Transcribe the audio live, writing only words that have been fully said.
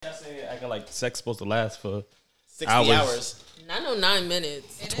acting like sex supposed to last for 60 hours. I know 9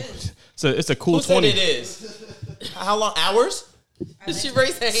 minutes. It is. So it's a cool Who said 20. it is? How long? Hours? She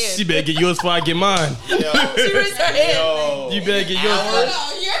raised her hand. She better get yours before I get mine. Yo. She raised her hand. Yo. You better get yours.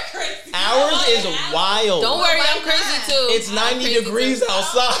 Oh, you're crazy. Hours is wild. Don't worry, I'm crazy too. It's 90 degrees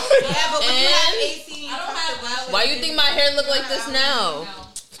outside. Yeah, but when you have And- AC, I don't have. Why you think my hair look like this now?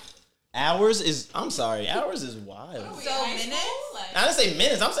 Hours is, I'm sorry, hours is wild. So minutes? I didn't say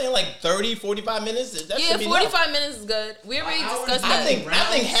minutes. I'm saying like 30, 45 minutes. That Yeah, should be 45 enough. minutes is good. We already discussed I that. think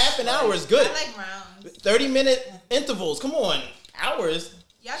half an hour is good. I like rounds. 30-minute intervals. Come on. Hours.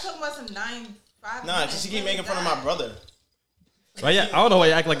 Y'all talking about some 9-5 Nah, she keep making fun of my brother. Right, yeah, I don't know why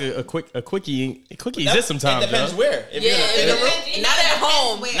you act like a quickie. A quickie exists sometimes. It depends yo. where. If you're in a fitting room, Not at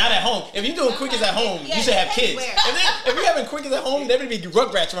home. not at home. If you're doing quickies at home, you should have kids. If you're having quickies at home, there would be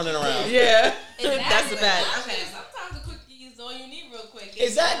rugrats running around. Yeah, that's bad. Okay. Sometimes the quickie is all you need real quick.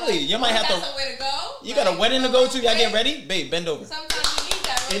 Exactly. You might have That's to. a way to go. You got a wedding to go to. Y'all get ready, babe. Bend over. Sometimes you need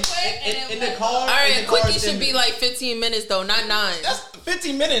that real quick. And then In the car. All right, in the car quickie is should 10 be like 15 minutes though, not 9. That's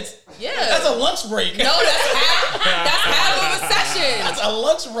 15 minutes. Yeah. That's a lunch break. No, that's half of a session. That's a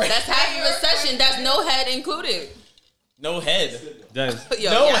lunch break. That's half of a session. That's no head included. No head. That's-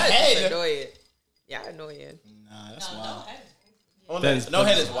 Yo, No y'all head. Just annoying. Yeah, annoying. Nah, that's wild. Then- No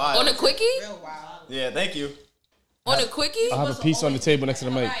head is wild. On a quickie? Real wild. Yeah, thank you. On a quickie? I have a piece on the table next to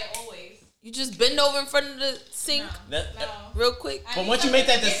the mic. Right, always. You just bend over in front of the sink real quick. But once you make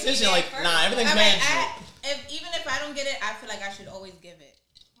that decision, like, nah, everything's All right, management. even if I don't get it, I feel like I should always give it.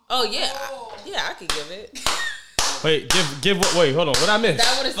 Oh yeah, I could give it. Wait, give what? Wait, hold on. What I missed?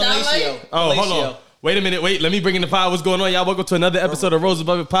 That what it sound Felicio. like? Oh, hold on. Wait a minute. Wait, let me bring in the pod. What's going on, y'all? Welcome to another episode of Rose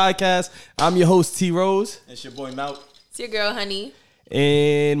Above It Podcast. I'm your host, T Rose. It's your boy Mout. It's your girl, honey.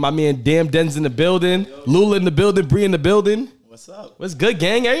 And my man Damn Den's in the building. Lula in the building. Bree in the building. What's up? What's good,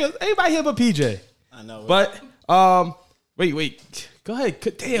 gang? Everybody here but PJ. I know. But, wait. Go ahead.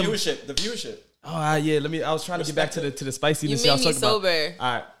 Damn. The viewership. Oh, yeah. I was trying to get back to the spiciness. You y'all made me talking about. sober.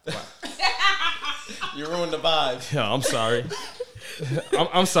 All right. You ruined the vibe. Yeah, I'm sorry.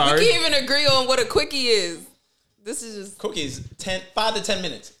 I'm We sorry. can't even agree on what a quickie is. This is just Cookies, 5 to 10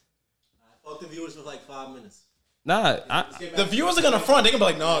 minutes. Fuck the viewers for like 5 minutes. Nah, The viewers are gonna front. They're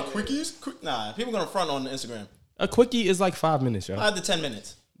gonna be like, nah, quickies? Nah, people gonna front on Instagram. a quickie is like 5 minutes, yo. 5 to 10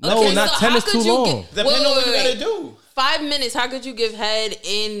 minutes. No, Okay, not so 10 how is could too you long. Depending on what you wait. gotta do. 5 minutes. How could you give head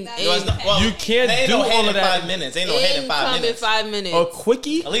in Well, You can't ain't do no head all in of that. 5 minutes. Ain't no head in 5 come in minutes. 5 minutes? A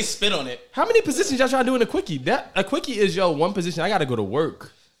quickie? At least spit on it. How many positions y'all trying to do in a quickie? A quickie is one position. I gotta go to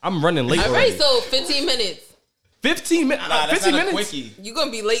work. I'm running late All already. right, so 15 minutes. 15 minutes. Nah, that's 15 not a minutes. quickie. You gonna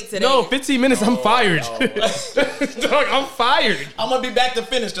be late today? No, 15 minutes. I'm fired. Dog, I'm fired. I'm gonna be back to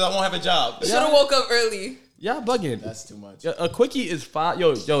finish because I won't have a job. Should have woke up early. Y'all bugging. That's too much. Yeah, a quickie is 5.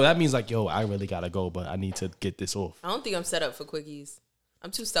 Yo, that means like, I really gotta go, but I need to get this off. I don't think I'm set up for quickies.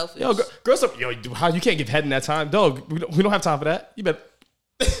 I'm too selfish. Yo, girls up. Yo, how you can't give head in that time, dog? We don't have time for that. You better.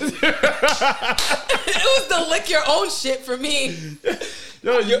 It was the lick your own shit for me.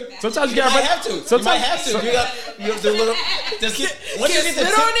 Yo, sometimes you You gotta might have to. You might have to. You have to little. Once you get spit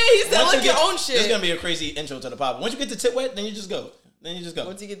on it, he said, once you "Lick your get- own shit." This is gonna be a crazy intro to the pop. Once you get the tip wet, then you just go.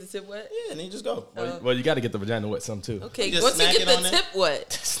 Once you get the tip wet. Yeah, then you just go. Well, you gotta get the vagina wet some too. Okay, You just once you smack get it the on it. tip wet.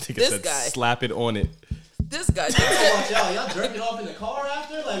 Nigga This said, guy. slap it on it. This guy. Y'all jerking off in the car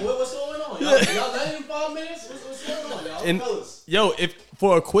after? Like, what's going on? Y'all letting in 5 minutes? What's going on, y'all? And Fellas. yo, if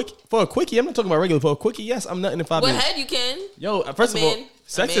for a quickie, I'm not talking about regular. For a quickie, yes, I'm nutting in 5 With minutes. head, you can. Yo, first of all, man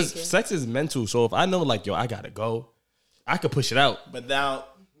sex can. is mental. So if I know like, I gotta go, I could push it out. But now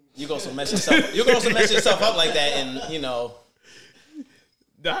you go so mess yourself. You go so mess yourself up like that, and you know.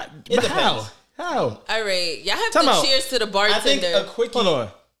 But depends. How? All right, y'all have Time to out. cheers to the I think bartender. a Hold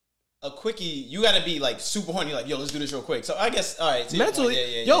on. quickie, you gotta be like super horny. Like, yo, let's do this real quick. So I guess, all right. to your Mentally, point,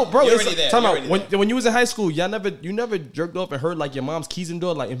 yeah. yo, bro, You're it's- already there. time You're out. already there. When you was in high school, you never jerked off and heard like your mom's keys in the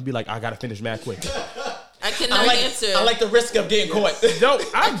door, like and be like, I gotta finish mad quick. I cannot answer. I like the risk of getting caught. Yo, I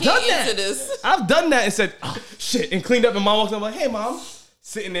I've can't done answer that. this. I've done that and said, oh, shit, and cleaned up, and mom walked in. I'm like, hey, mom,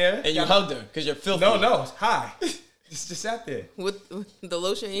 sitting there, And you hugged her because you're filthy. No, hi, just sat there. With the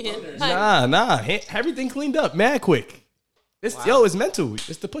lotion in your hand. Hi. Nah, everything cleaned up, mad quick. It's mental.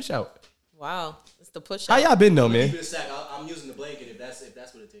 It's the push out. Wow, it's the push How out. y'all been though, man? Keep it a sec. I'm using the blanket if that's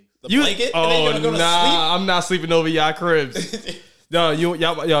what it takes. The blanket? And then you're gonna go to sleep? I'm not sleeping over y'all cribs. No, y'all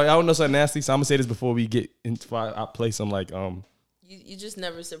don't know something nasty. So I'm gonna say this before we get into. I play some like You just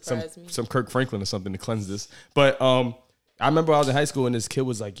never surprise me. some Kirk Franklin or something to cleanse this. But I remember I was in high school and this kid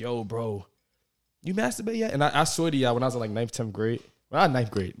was like, "Yo, bro, you masturbate yet?" And I swear to y'all, when I was in like 9th, 10th grade,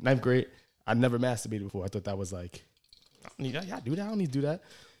 ninth grade, I never masturbated before. I thought that was like, y'all do that? I don't need to do that.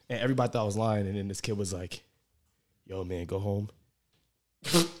 And everybody thought I was lying. And then this kid was like, yo, man, go home.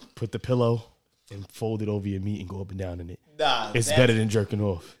 Put the pillow and fold it over your meat and go up and down in it. Nah, it's better than jerking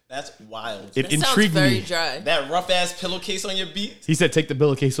off. That's wild. It That sounds intrigued very me. dry. That rough ass pillowcase on your beat. He said, take the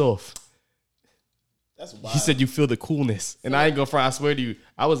pillowcase off. That's wild. He said, you feel the coolness. And I ain't gonna front. I swear to you.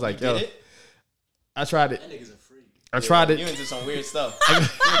 I was like, yo, I tried it. That nigga's a freak. I tried You it. into some weird stuff. You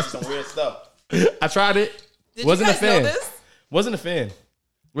into some weird stuff. I tried it. Did Wasn't you a guys fan. know this? Wasn't a fan.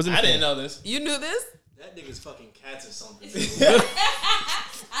 Wasn't a I fan. didn't know this. You knew this? That nigga's fucking cats or something.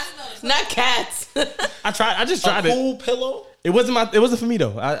 I didn't know this. Not cats. I tried. I just tried A it. cool pillow? It wasn't for me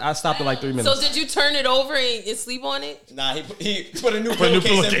though. I stopped in like 3 minutes. So did you turn it over and sleep on it? Nah, he put a new Put a new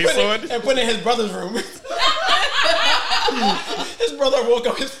pillowcase pillowcase and put it in his brother's room. His brother woke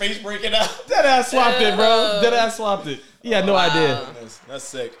up, his face breaking out. Dead ass swapped it, bro. Dead ass swapped it. He had no idea. That's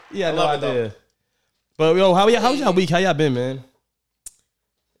sick. He had I no love it, though. idea. But yo, how's y'all week? How y'all been, man?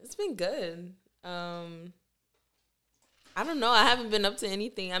 It's been good. I don't know. I haven't been up to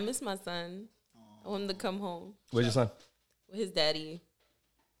anything. I miss my son. I want him to come home Where's your son? with his daddy.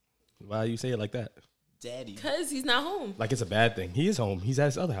 Why you say it like that? Daddy. Because he's not home. Like it's a bad thing. He is home. He's at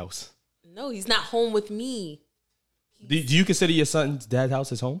his other house. No, he's not home with me. Do you consider your son's dad's house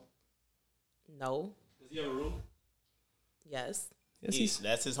his home? No. Does he have a room? Yes. Yes,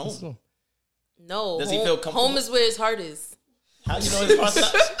 That's his his home. home. No. Does he home, feel comfortable? home is where his heart is. How you know his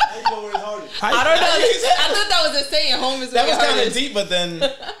process? How you know where his heart is? I don't know. I thought that was a saying. Home is That where was your heart kind of is. deep, but then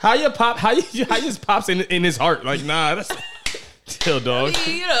How your pops in his heart? Like, nah, that's chill, dog. I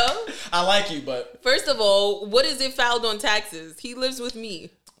mean, you know. I like you, but First of all, what is it filed on taxes? He lives with me.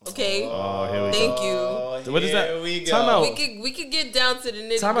 Okay. Oh, here we Thank you. oh, What is that? here we go. Time out. We could get down to the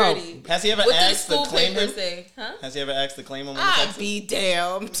nitty Time out. gritty. Has he ever What did the asked to school claim paper him? say? Huh? Has he ever asked to claim him? I'd be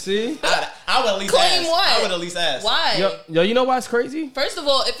damned. See? I would at least Claim ask. what? I would at least ask. Why? Yo, you know why it's crazy? First of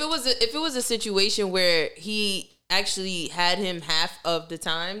all, if it was a situation where he actually had him half of the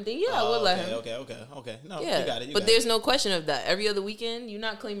time, then yeah, I would let him. Okay. No, Yeah, you got it. but there's no question of that. Every other weekend, you're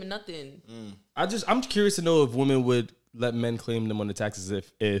not claiming nothing. I'm curious to know if women would let men claim them on the taxes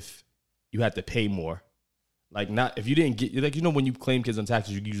if you had to pay more. Like not if you didn't get like when you claim kids on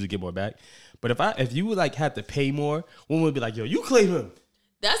taxes, you usually get more back. But if you like had to pay more, women would be like, yo, you claim him.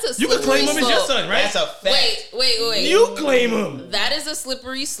 That's a You slippery can claim him as your slope. son, right? That's a fact. Wait. You claim him. That is a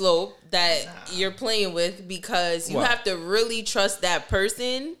slippery slope that you're playing with because you What? have to really trust that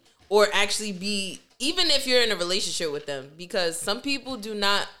person or actually be, even if you're in a relationship with them, because some people do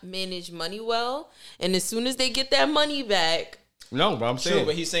not manage money well. And as soon as they get that money back, No, but I'm True, saying.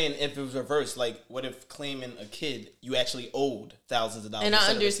 but he's saying if it was reversed, like what if claiming a kid, you actually owed thousands of dollars? and I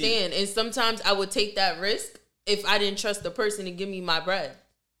instead of receiving? understand. And sometimes I would take that risk if I didn't trust the person to give me my bread.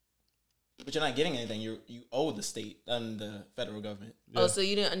 But you're not getting anything. You owe the state and the federal government. Oh, so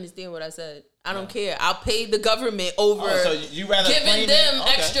you didn't understand what I said. I don't care. I'll pay the government over Oh, so you rather giving claim them it?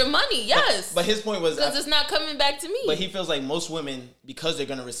 Okay. extra money. Yes. But his point was, because it's not coming back to me. but he feels like most women, because they're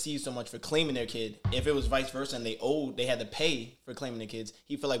gonna receive so much for claiming their kid, if it was vice versa and they had to pay for claiming their kids,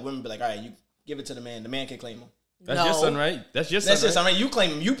 he feel like women would be like, all right, you give it to the man can claim him. That's your son, right? That's your son. That's just, I mean, you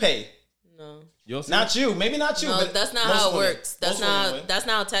claim him, you pay. No. Your son? Not you, maybe not you. No, but that's not most how it women. works. That's Most women not would. that's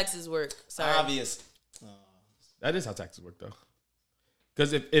not how taxes work. Sorry. Obvious. That is how taxes work, though.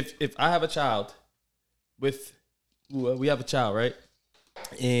 Because if I have a child we have a child, right?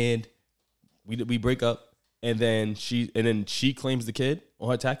 And we break up, and then she claims the kid on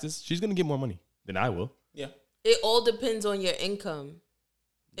her taxes, she's gonna get more money than I will. Yeah. It all depends on your income.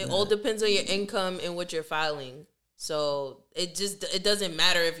 It all depends on your income and what you're filing. So it doesn't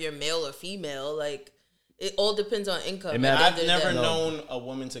matter if you're male or female. Like it all depends on income. It matters. I've never No. known a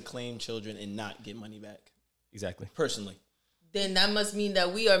woman to claim children and not get money back. Exactly. Personally. Then that must mean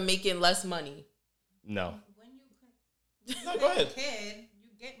that we are making less money. No. When you No, go ahead. kid, you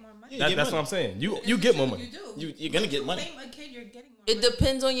get more money. Yeah. Get That's money. what I'm saying. You get more money. You do. You're gonna get money. Claim a kid, you're getting more It money.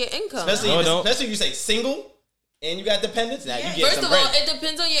 depends on your income. Especially if you say single and you got dependents. Now you get First some of bread. all, it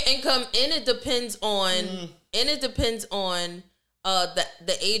depends on your income, and it depends on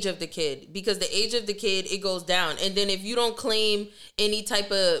the age of the kid, because the age of the kid, it goes down. And then if you don't claim any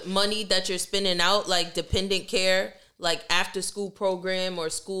type of money that you're spending out, like dependent care, like after school program or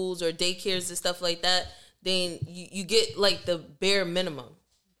schools or daycares and stuff like that, then you get like the bare minimum.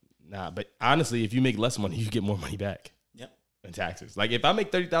 Nah, but honestly, if you make less money, you get more money back. Yep. In taxes. Like if I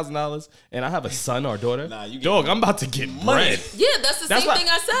make $30,000 and I have a son or daughter, you get dog, I'm about to get bread. Yeah, that's the same thing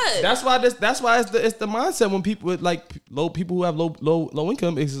I said. That's why it's the mindset when people with like people who have low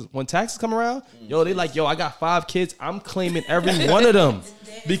income is when taxes come around, they like, I got 5 kids, I'm claiming every one of them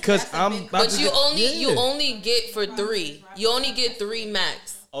because I'm about But to you get- only get for 3. You only get 3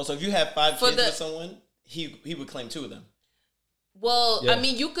 max. Oh, so if you have 5 For kids the- with someone, he would claim 2 of them. Well, Yeah. I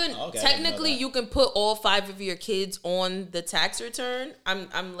mean, you can Okay, I didn't know technically that. you can put all 5 of your kids on the tax return.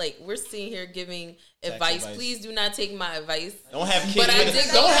 I'm like, we're sitting here giving advice. advice. Please do not take my advice. Don't have kids. But I with- did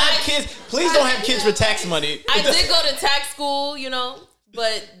don't go- have I- kids. Please don't have kids for tax money. I did go to tax school, you know,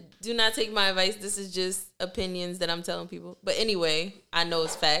 but do not take my advice. This is just opinions that I'm telling people. But anyway, I know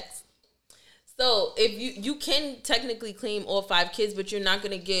it's facts. So if you can technically claim all 5 kids, but you're not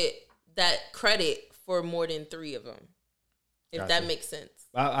gonna get that credit for more than 3 of them. If Gotcha. that makes sense.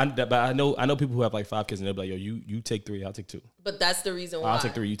 But I know people who have like 5 kids and they'll be like, yo, you take 3, I'll take 2. But that's the reason why. I'll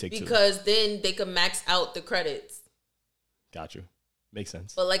take 3, you take 2. Because then they can max out the credits. Got you. Makes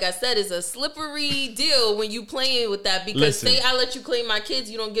sense. But like I said, it's a slippery deal when you playing with that. Because Listen. say I let you claim my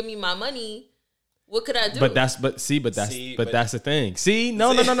kids, you don't give me my money. What could I do? But that's the thing. See,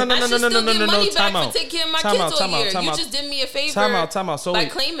 no. I should still get money back Time for out. taking care of my Time kids out, all time out, year. time You out. just did me a favor Time out. So by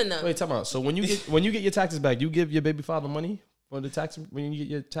wait, claiming them. wait, time out. So when you get your taxes back, you give your baby father money for the tax when you get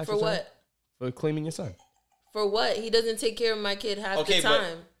your tax For return? what? For claiming your son. For what? He doesn't take care of my kid half Okay, the but-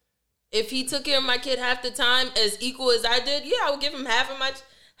 time. If he took care of my kid half the time as equal as I did, yeah, I would give him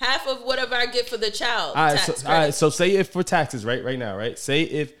half of whatever I get for the child. All right, tax so, all right. credit. So say if for taxes, right now, right? Say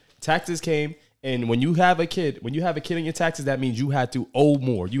if taxes came and when you have a kid in your taxes, that means you had to owe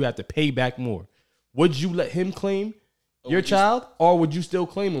more. You had to pay back more. Would you let him claim your child, or would you still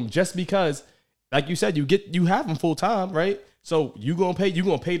claim him just because, like you said, you have him full time, right? So you gonna pay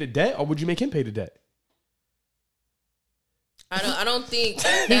the debt, or would you make him pay the debt? I don't think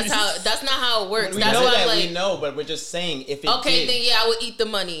that's not how it works. We That's know why that. I'm like, We know, but we're just saying if it okay, did. then yeah, I would eat the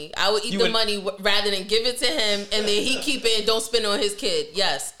money. I would eat You the would- money rather than give it to him and then he keep it and don't spend it on his kid.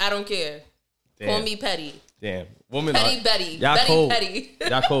 Yes, I don't care. Call Damn. me petty. Damn, woman, Petty Betty. y'all Betty cold. Petty.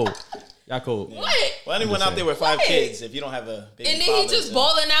 Y'all cold. Y'all cold. What? Well, anyone just out there with 5 What? kids, if you don't have a baby And then father, he just then-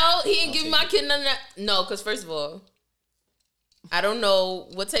 balling out. He ain't give take my it. kid none of that. No, because first of all, I don't know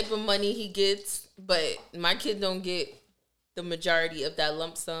what type of money he gets, but my kid don't get the majority of that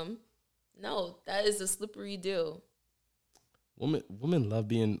lump sum. No, that is a slippery deal. Women love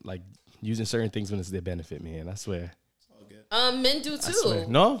being like using certain things when it's their benefit, man. I swear. Men do I swear.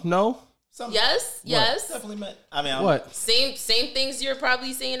 too. No. Some- Yes, yes. Definitely meant. I mean, What? Same things you're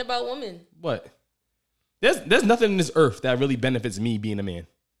probably saying about women. What? There's nothing in this earth that really benefits me being a man.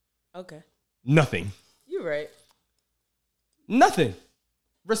 Okay. Nothing. You're right. Nothing.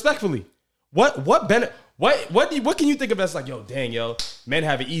 Respectfully. What can you think of that's like, yo, dang, yo, men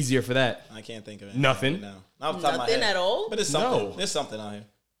have it easier for that? I can't think of it. Nothing. No, not off the top of my Nothing head. at all? But it's something. No. There's something out here.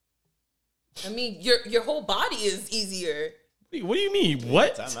 I mean, your whole body is easier. What do you mean?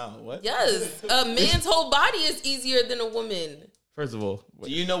 What? Time out. What? Yes. A man's whole body is easier than a woman. First of all, Do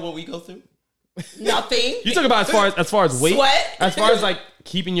you know what we go through? Nothing. you talk about as far as weight, Sweat. as far as like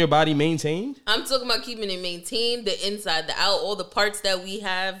keeping your body maintained. I'm talking about keeping it maintained, the inside, the out, all the parts that we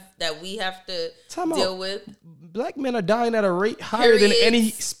have to Time out. deal with. Black men are dying at a rate higher than Periods. any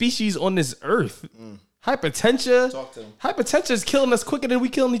species on this earth. Hypertension. Talk to 'em. Hypertension is killing us quicker than we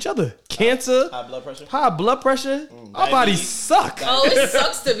killing each other. Cancer. High blood pressure. High blood pressure. Our bodies Diabetes. suck. Oh, it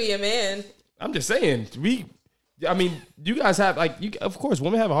sucks to be a man. I'm just saying. You guys have of course,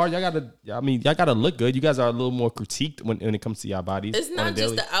 women have a hard. Y'all gotta look good. You guys are a little more critiqued when it comes to your bodies. It's on a not just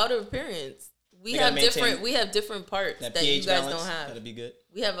daily. the outer appearance. We They have gotta maintain different parts That that you pH guys balance don't have. gotta be good.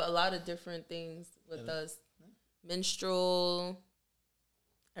 We have a lot of different things with us. Menstrual,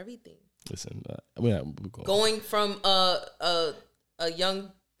 everything. Listen, we're going. Going from a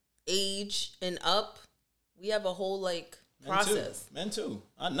young age and up, we have a whole process. Men too.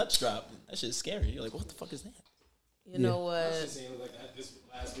 Our nuts drop. That shit's scary. You're like, what the fuck is that? You know what? Like this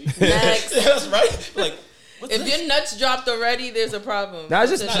last week. Next. That's right. Like, what's If this? your nuts dropped already, there's a problem. Nah,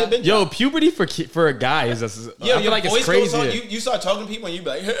 it's just Nah, been yo puberty for a guy is just. Yo, I feel your like it's voice goes on, crazy. you start talking to people and you be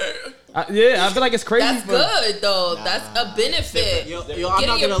like, I feel like it's crazy. That's good though. That's a benefit. Yo, I'm Getting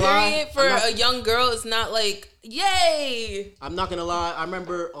not your gonna lie. period for a young girl is not like yay. I'm not gonna lie. I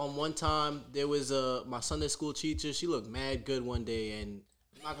remember one time there was my Sunday school teacher. She looked mad good one day, and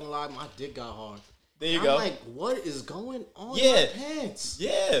I'm not gonna lie, my dick got hard. there you I'm go. like, what is going on Yeah. in my pants?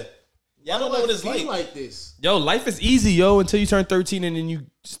 Yeah. Y'all don't Why know do what it's I feel like. like this. Yo, life is easy, yo, until you turn 13 and then you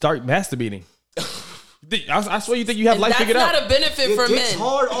start masturbating. I swear you think you have life That's figured not out. a benefit Your for dick's men.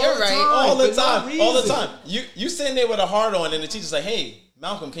 hard all You're the right. time. All the For no time. All the reason. time. You sitting there with a hard on and the teacher's like, hey,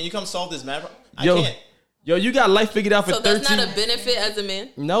 Malcolm, can you come solve this math? I Yo, can't. yo, you got life figured out for So 13. that's not a benefit as a man.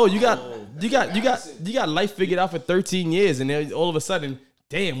 No, you got life figured out for 13 years, and then all of a sudden,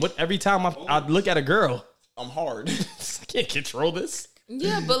 damn! Every time I look at a girl, I'm hard. I can't control this.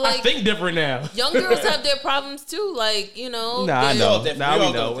 Yeah, but I like think different now. young girls have their problems too. Like, Nah, I they- know. different. Now We we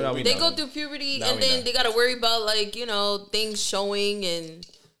all know. go Now through we it. They know. go through puberty Now and we then know. they gotta worry about like, things showing and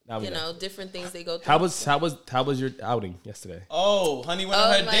Now we know. different things they go through. How was your outing yesterday? Oh, honey went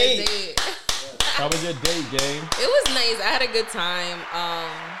on her my date. date. How was your date, gang? It was nice. I had a good time.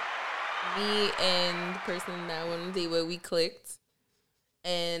 Me and the person that I went on a date with, we clicked.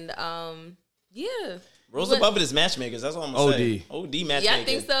 And yeah. Rosa But- Buffett is matchmakers. That's all I'm gonna say. OD matchmakers. Yeah, I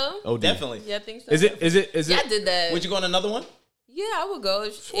think so. Oh, Definitely. Yeah, I think so. Is it? Yeah, I did that. Would you go on another one? Yeah, I would go.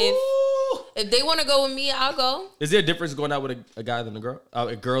 If Ooh. they want to go with me, I'll go. Is there a difference going out with a guy than a girl?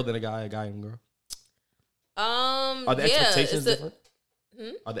 A girl than a guy and a girl? Are the expectations different?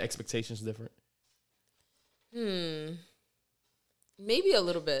 Are the expectations different? Maybe a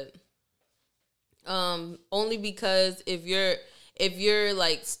little bit. Only because if you're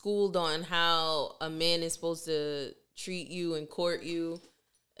like schooled on how a man is supposed to treat you and court you,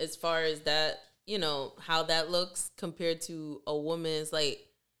 as far as that, how that looks compared to a woman's, like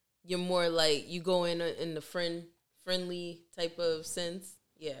you're more like you go in the friendly type of sense.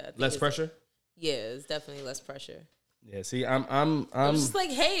 Yeah, I think Less it's- pressure. Yeah, it's definitely less pressure. Yeah. See, I'm I'm just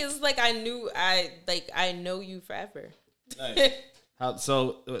like, hey, it's like I know you forever. Nice.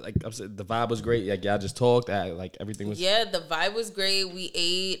 so like I'm saying, the vibe was great. Like y'all just talked. Like everything was. Yeah, the vibe was great. We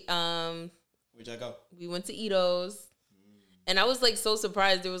ate. Where'd y'all go? We went to Ito's. And I was like so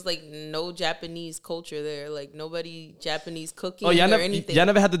surprised there was like no Japanese culture there. Like nobody Japanese cooking Oh, y'all or never anything. y'all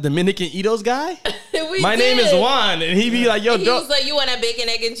never had the Dominican Edos guy? We My name is did. Juan, and he be like, "Yo, He dog." was like, "You want that bacon,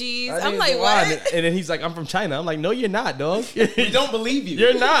 egg, and cheese?" My I'm name's like, Juan. "What?" And then he's like, "I'm from China." I'm like, "No, you're not, dog. We don't believe you.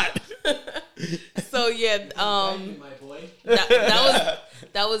 You're not." So yeah, My boy.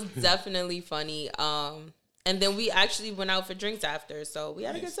 that was definitely funny. And then we actually went out for drinks after, so we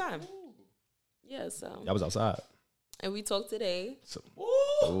had a good time. Yeah, so I was outside. and we talked today. So,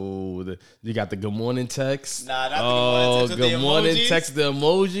 you got the good morning text. Nah, not the good morning text with the good morning emojis. text. The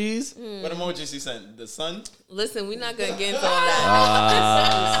emojis. What emojis he sent? The sun? Listen, we're not gonna get into all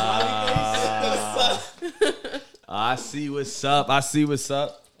that. The sun. I see what's up. I see what's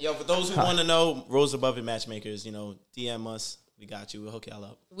up. Yo, for those who want to know, Rose Above It Matchmakers, DM us. We got you. We'll hook y'all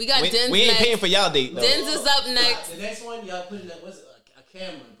up. We got Denz we ain't next. paying for y'all date, though. Denz is up next. The next one, y'all put in a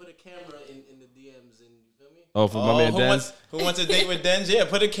camera. Put a camera in the DMs, and you feel me? Oh, for my man Denz. Who wants a date with Denz? Yeah,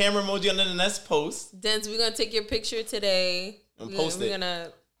 put a camera emoji under the next post. Denz, we're gonna take your picture today. And post it.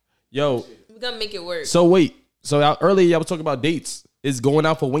 We're gonna make it work. So wait. So earlier y'all was talking about dates. Is going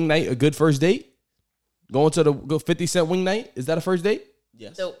out for wing night a good first date? Going to the 50 Cent wing night? Is that a first date?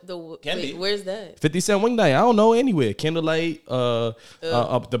 Yes. Can be. Where's that? 50 Cent wing night. I don't know, anywhere. Candlelight,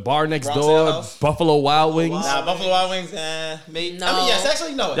 up the bar next Bronx door, Ale House. Buffalo Wild Wings. Nah, Buffalo Wild Wings, maybe. No. I mean, yes,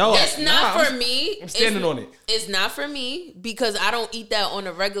 actually, no. Yo, It's not nah, for me. I'm standing on it. It's not for me because I don't eat that on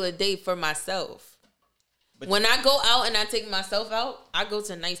a regular date for myself. When I go out and I take myself out, I go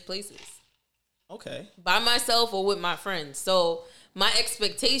to nice places Okay. by myself or with my friends. So my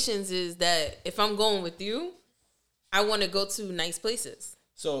expectations is that if I'm going with you, I want to go to nice places.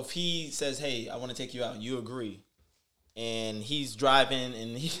 So if he says, "Hey, I want to take you out," you agree, and he's driving,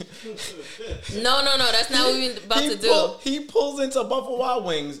 and No, that's not what we're about to do. He pulls into Buffalo Wild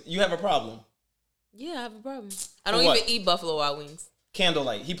Wings. You have a problem. Yeah, I have a problem. I don't what? even eat Buffalo Wild Wings.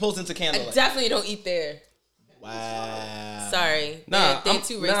 Candlelight. He pulls into I Candlelight. definitely don't eat there. Wow. Sorry. Nah, they're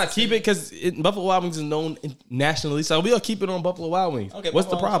too racist. nah, keep it because Buffalo Wild Wings is known nationally, so we'll keep it on Buffalo Wild Wings. Okay, what's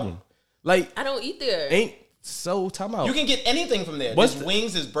the Buffalo Wild problem? Like, I don't eat there. ain't so time out. You can get anything from there. What's There's the-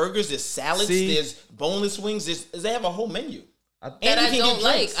 wings, there's burgers, there's salads, See? there's boneless wings. They have a whole menu. that And you I can don't get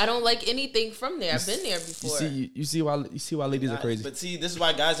like. drinks. I don't like anything from there. I've been there before. You see why ladies are crazy. But see, this is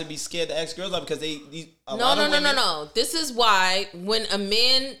why guys would be scared to ask girls out because No. This is why when a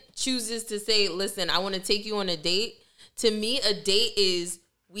man chooses to say, "Listen, I want to take you on a date," to me, a date is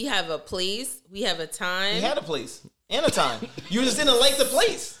we have a place, we have a time. He had a place and a time. You just didn't like the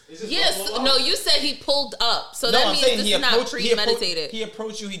place. Yes, no, you said he pulled up, so that means this is not premeditated. He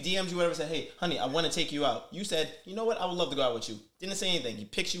approached you, he DM'd you, whatever, said, "Hey, honey, I want to take you out." You said, "You know what? I would love to go out with you." Didn't say anything. He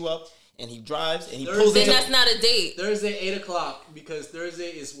picks you up and he drives and he pulls Then into. that's not a date. Thursday 8:00 because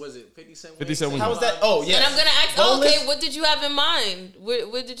Thursday is 50 Cent. 50 Cent wings. How was that? Oh, yeah. And I'm gonna ask, Boneless? okay, what did you have in mind? Where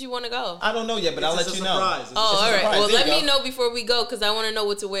did you want to go? I don't know yet, but I'll let It's a you know. surprise. It's a Oh, all right. surprise. Well, There let you me go. know before we go because I want to know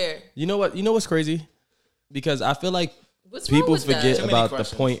what to wear. You know what? You know what's crazy? Because I feel like What's wrong people with that? forget Too many about the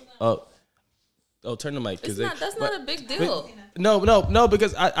questions. point of. Oh, turn the mic. It's not. That's not a big deal. No,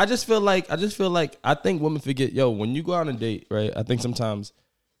 because I just feel like I think women forget. Yo, when you go on a date, right? I think sometimes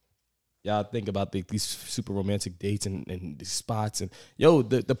y'all think about these super romantic dates and these spots, and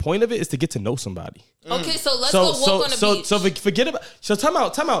the point of it is to get to know somebody. Okay, so let's go walk on the beach. So forget about. So time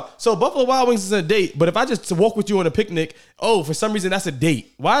out. So Buffalo Wild Wings is a date, but if I just walk with you on a picnic, for some reason that's a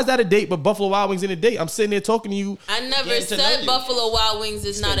date. Why is that a date? But Buffalo Wild Wings ain't a date. I'm sitting there talking to you. I never said Buffalo Wild Wings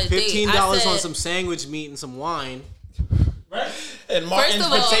is not a date. $15 on some sandwich meat and some wine. Right? And Martin's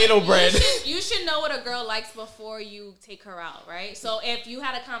potato bread. You should know what a girl likes before you take her out, right? So if you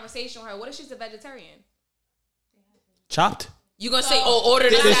had a conversation with her, what if she's a vegetarian? Chopped. You gonna say, order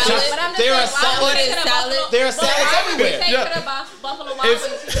the salad? But I'm just There are saying, why would you take her to salad. Buffalo- There are salads why would you everywhere. take her to Buffalo Wild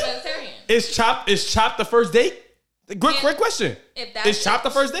Wings? She's a vegetarian. Is chopped the first date? Great question. If that's Is chopped the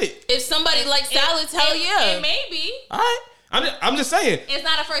first date? If somebody likes salads, hell yeah. It may be. All right. I'm just saying. It's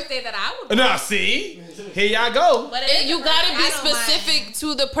not a first date that I would. Now, see? Here y'all go. But it is You a gotta first be date. I don't specific mind.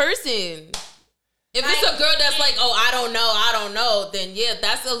 to the person. If it's a girl that's like, I don't know, then yeah,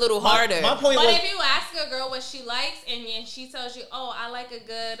 that's a little harder. My point But was, if you ask a girl what she likes and she tells you, "Oh, I like a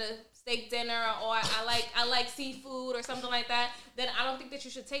good steak dinner," or I like seafood or something like that, then I don't think that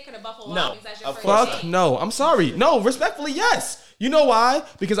you should take her to Buffalo Wild Wings as your of first course date. Fuck no. I'm sorry. No, respectfully, yes. You know why?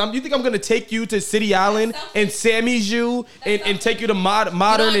 Because you think I'm gonna take you to City Island and Sammy's you and take you to modern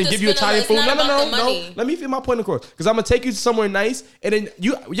have and to give you spend Italian it's food? not about the No. money. Let me feel my point across. Because I'm gonna take you to somewhere nice, and then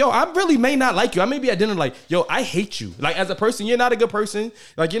I really may not like you. I may be at dinner like, I hate you. Like as a person, you're not a good person.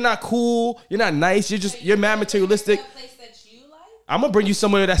 Like you're not cool. You're not nice. You're mad materialistic. A place that you like. I'm gonna bring you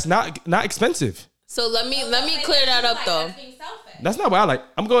somewhere that's not expensive. So let me clear that up though. That's being selfish. That's not what I like.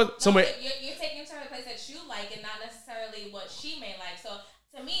 I'm going somewhere. You're taking her to a place that you like and not necessarily what she may like. So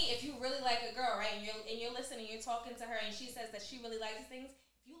to me, if you really like a girl, right, and you're listening, you're talking to her, and she says that she really likes things,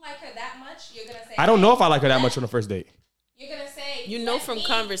 if you like her that much, you're gonna say, I don't know if I like her that much on the first date. You're gonna say, You know "Let from me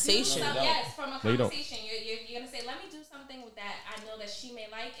conversation." do some-" Yes, from a No, you don't. conversation. You're gonna say, let me do something with that I know that she may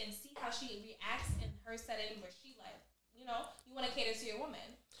like, and see how she reacts in her setting where she like. You want to cater to your woman.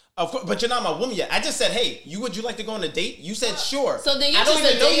 of course, but you're not my woman yet. I just said, hey, would you like to go on a date? You said sure. So then you're I don't just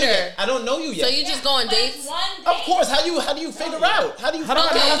a even know you dater. yet. I don't know you yet. So you just go on But it's dates? one date. Of course. How do you figure out? How do you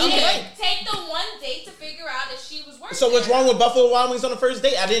Take the one date to figure out if she was worth it. So what's wrong with Buffalo Wild Wings on the first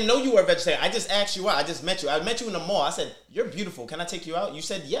date? I didn't know you were a vegetarian. I just asked you out. I just met you. I met you in the mall. I said, you're beautiful. Can I take you out? You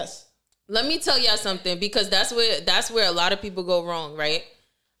said yes. Let me tell y'all something, because that's where a lot of people go wrong, right?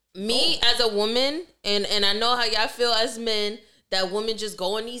 Me as a woman, and I know how y'all feel as men, that women just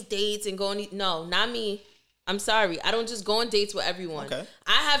go on these dates and go on these. No, not me. I'm sorry. I don't just go on dates with everyone. Okay.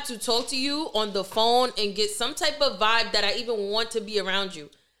 I have to talk to you on the phone and get some type of vibe that I even want to be around you.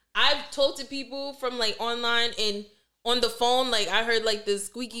 I've talked to people from like online and on the phone, like I heard like this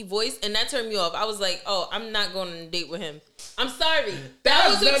squeaky voice and that turned me off. I was like, oh, I'm not going on a date with him. I'm sorry. That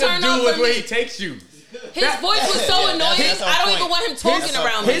was a turn off for me. takes you. His voice was so Yeah, annoying. that's our I don't point. even want him talking That's our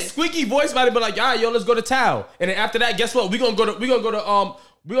around point. me. His squeaky voice might have been like, all right, yo, let's go to Tao. And then after that, guess what? We're gonna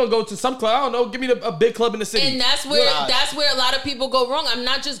go to some club. I don't know. Give me a big club in the city. And that's where a lot of people go wrong. I'm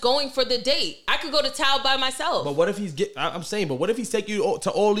not just going for the date. I could go to Tao by myself. But what if I'm saying, but what if he's taking you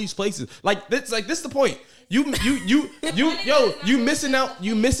to all these places? This is the point. You missing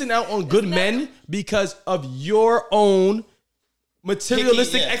out on good men because of your own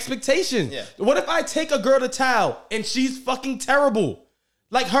materialistic yeah. expectations. Yeah. What if I take a girl to Tao and she's fucking terrible?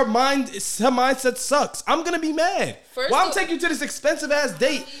 Like her mindset sucks. I'm gonna be mad. I'm taking you to this expensive ass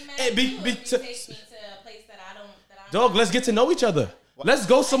date. And Take me to a place that I don't. dog, let's get to know each other. Let's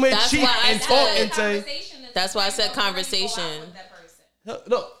go somewhere That's cheap why I and talk said- and say. That's why I said conversation. No,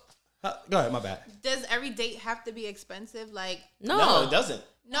 go ahead. My bad. Does every date have to be expensive? Like, No, it doesn't.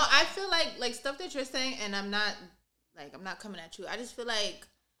 no, I feel like stuff that you're saying, and I'm not coming at you. I just feel like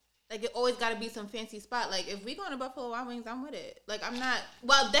it always got to be some fancy spot. Like, if we go to Buffalo Wild Wings, I'm with it. Like, I'm not.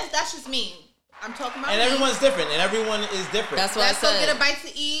 Well, that's just me. I'm talking about. And me. everyone's different. And everyone is different. That's what Let's I go said. get a bite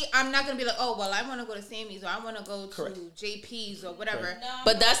to eat. I'm not gonna be like, oh well, I want to go to Sammy's or I want to go to Correct. JP's or whatever.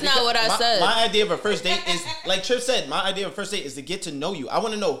 But that's not what I said. My idea of a first date is, like Trip said, my idea of a first date is to get to know you. I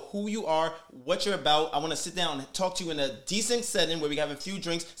want to know who you are, what you're about. I want to sit down and talk to you in a decent setting where we have a few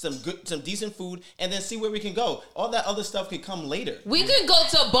drinks, some decent food, and then see where we can go. All that other stuff could come later. We could go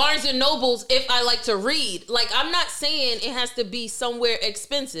to Barnes and Nobles if I like to read. Like, I'm not saying it has to be somewhere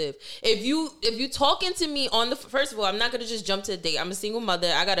expensive. If you talking to me on the first of all, I'm not gonna just jump to a date. I'm a single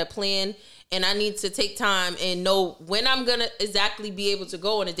mother. I got a plan, and I need to take time and know when I'm gonna exactly be able to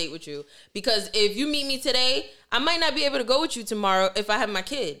go on a date with you. Because if you meet me today, I might not be able to go with you tomorrow if I have my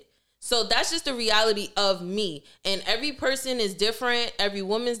kid. So that's just the reality of me. And every person is different. Every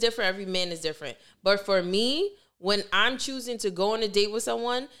woman's different. Every man is different. But for me, when I'm choosing to go on a date with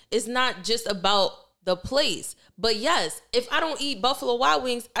someone, it's not just about the place. But yes, if I don't eat Buffalo Wild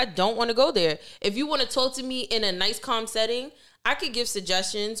Wings, I don't want to go there. If you want to talk to me in a nice, calm setting, I could give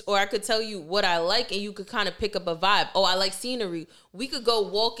suggestions, or I could tell you what I like, and you could kind of pick up a vibe. Oh, I like scenery. We could go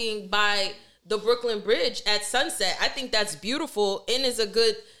walking by the Brooklyn Bridge at sunset. I think that's beautiful and is a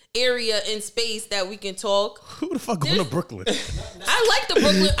good area and space that we can talk. Who the fuck going to Brooklyn? I like the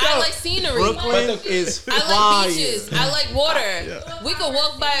Brooklyn. I like scenery. Brooklyn is I fire. like beaches. I like water. We could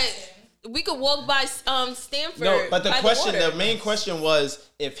walk by. We could walk by Stanford. No, but the by question, water. the main question was,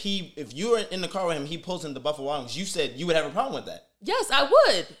 if you were in the car with him, he pulls in the Buffalo Wild Wings, you said you would have a problem with that. Yes, I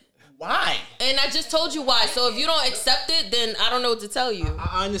would. Why? And I just told you why. So if you don't accept it, then I don't know what to tell you.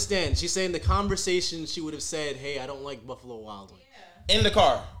 I understand. She's saying the conversation she would have said, "Hey, I don't like Buffalo Wild Wings." In the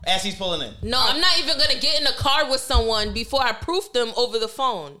car, as he's pulling in. No, I'm not even gonna get in the car with someone before I proof them over the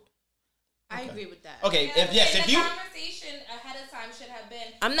phone. I agree with that. Okay, Yeah, if yes, the if you conversation ahead of time should have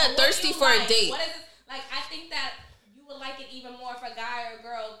been. I'm not what do thirsty you for a like? date. What is it? Like, I think that you would like it even more if a guy or a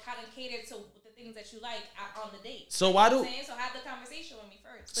girl kind of catered to the things that you like on the date. So why You know do? what I'm saying? So have the conversation with me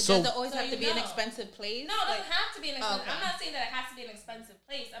first. But So- does it always So have you to be an know. expensive place? No, it doesn't have to be an expensive. Okay. I'm not saying that it has to be an expensive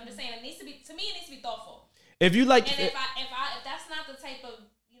place. I'm just saying it needs to be. To me, it needs to be thoughtful. If you like, And if that's not the type of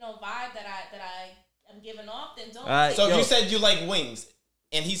vibe that I am giving off, then don't. Alright, so if yo. you said you like wings,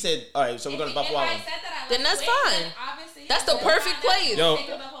 and he said, all right, so we're going to Buffalo Wild If I Wings. said that I Then like that's wings, fine. then obviously, That's the then perfect fine. place. yo, Take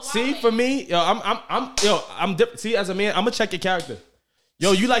a Buffalo Wild see Wings. for me, yo, I'm see as a man, I'm gonna check your character.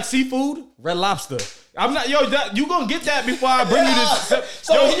 Yo, you like seafood? Red Lobster. I'm not, yo, you gonna get that before I bring you this.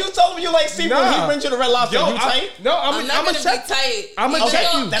 So yo, when you told me you like seafood, Nah. he brings you the Red Lobster. yo, you tight? no, I'm not gonna check. be tight. I'ma Even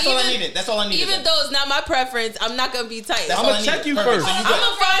check though- you. That's all I even- needed. That's all I needed. Even though it's not my preference, I'm not gonna be tight. That's I'ma all I check needed. you Perfect. first. So you I'm good.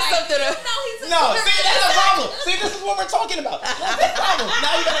 gonna find something to. No, see, that's the problem. See, this is what we're talking about. That's the problem.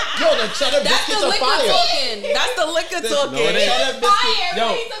 Now you gotta, yo, the cheddar That's biscuits the are liquor fire. talking. That's the liquor talking. No, it ain't. Cheddar biscuits. Fire. Yo.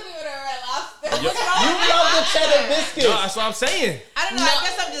 He took me with a Red Lobster. You love the cheddar biscuits. No, that's what I'm saying. I don't know. No. I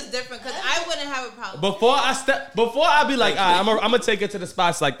guess I'm just different because I wouldn't have a problem. Before I be like, all right, I'm gonna take it to the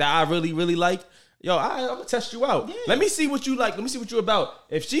spots like that I really, really like. Yo, I'm gonna test you out. Let me see what you like. Let me see what you're about.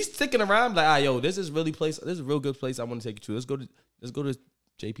 If she's sticking around, like, yo, this is a real good place. I want to take you to. Let's go to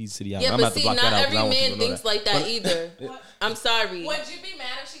JP's City Island. Yeah, I'm but about to see, block not that out, 'cause every I don't want man people to know thinks that. like that either. I'm sorry. Would you be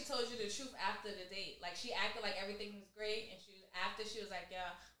mad if she told you the truth after the date? Like, she acted like everything was great, and after she was like,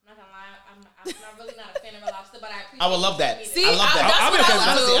 yeah, I'm not gonna lie, I'm not really not a fan of Red Lobster, but I appreciate. I would love that. See, I love that. that's I'll be what okay I with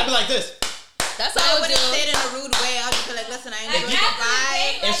would Honestly, do. I'd be like this. That's I what I would wouldn't say it do. in a rude way. I would just be like, listen, I Like, enjoyed the after the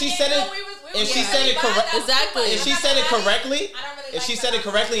date, vibe. If she like, said you it- know, we was if she really said it vibe, correct- that's Exactly. cool, If but she I'm said not it gonna lie, correctly, I don't really if like she Red said it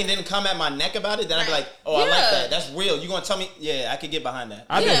Lobster. correctly and didn't come at my neck about it, then I'd be like, oh, I like Yeah. that. That's real. You gonna tell me? Yeah, I could get behind that.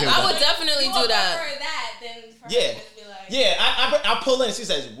 I'd be okay with Yeah, I that. would definitely You do would that. prefer that than for her Yeah. to just be like, Yeah, I pull in and she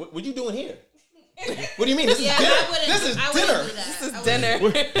says, what you doing here? What do you mean? This is Yeah, dinner. I wouldn't. This is I dinner. wouldn't do that. This is I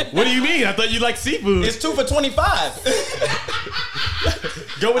wouldn't. dinner. What do you mean? I thought you like seafood. It's 2 for $25.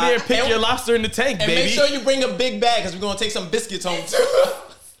 Go in there and pick and- your lobster in the tank, And baby. make sure you bring a big bag because we're gonna take some biscuits home too.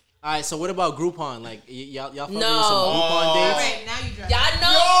 All right, so what about Groupon? Like, y'all fucking with some No. Groupon Oh. dates? Right, now you drunk. Y'all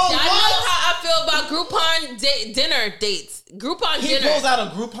know, Yo, y'all know what? how I feel about Groupon dinner dates. Groupon He dinner. pulls out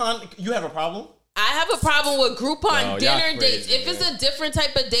a Groupon. You have a problem? I have a problem with Groupon Yo, y'all dinner dates. crazy, If it's a different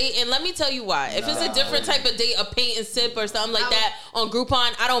type of date, and let me tell you why. If it's a different type of date, a paint and sip or something like that on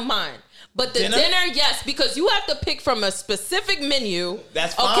Groupon, I don't mind. But the Dinner? dinner, yes, because you have to pick from a specific menu.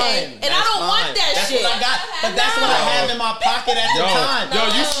 That's fine. Okay, and That's I don't fine. want that That's shit. what I got. But that's what I have in my pocket at the Yo, time. yo,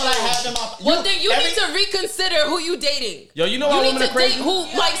 you- That's what I have in my pocket. Well, then you need to reconsider who you dating. Yo, you know You why need women to are crazy? date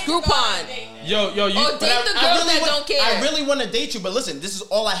who likes Groupon. Yo, you. Or date But I- the I girls really that want- don't care. I really want to date you, but listen, this is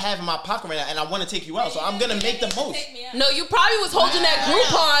all I have in my pocket right now, and I want to take you out, so I'm gonna make the most. Take me out. No, you probably was holding that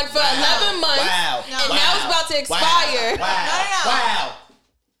Groupon for 11 months. Wow. And now it's about to expire. Wow. No. Wow.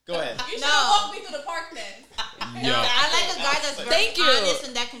 Go ahead. You should No. have walked me through the park then. Yo. I like a guy that's very Thank you. honest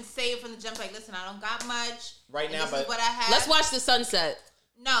and that can say it from the jump. Like, listen, I don't got much Right and now, this but is what I have. Let's watch the sunset.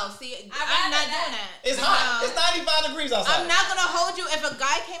 No, see, I'd I'm not rather doing that. that. it's hot. No. It's 95 degrees outside. I'm not gonna hold you. If a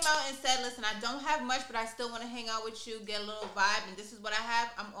guy came out and said, "Listen, I don't have much, but I still want to hang out with you, get a little vibe, and this is what I have,"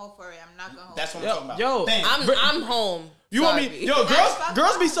 I'm all for it. I'm not gonna hold. That's what I'm Yo, talking about. yo, Damn. I'm home. You want me? Sorry. Yo,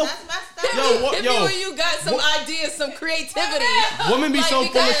 girls be so. That's my style. Yo, what? If Yo, you and you got some ideas, some creativity. women be Like, so full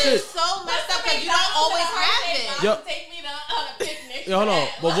of because shit. It's so messed up because you don't always have it. Yo. Take me on a picnic. Yo, hold on.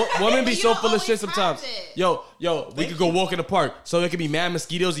 But women be You so don't full of always shit sometimes. have it. Yo, we could go walk in the park. So it could be mad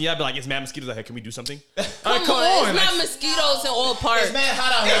mosquitoes, and y'all be like, it's mad mosquitoes. Like, hey, can we do something? All right, Come on, it's like, not mosquitoes in all parks. It's mad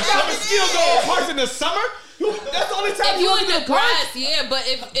hot out here. It's not mosquitoes in all parks in the summer. That's the only time If you you walk in in the the park. grass, yeah, but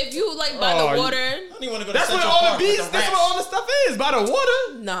if you like by Oh, the you- water, I don't even want to go to That's where Central all the Park with bees. the That's rats. where all the stuff is. By the water.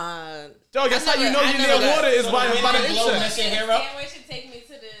 nah. Dog, that's how you know I you're never near got- water is So by the the wind blow insect. mess your hair up. Sandwich should take me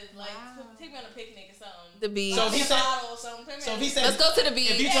to the take me on a picnic or The beach. So if he said, Bottle, something. so if he said, Let's go to the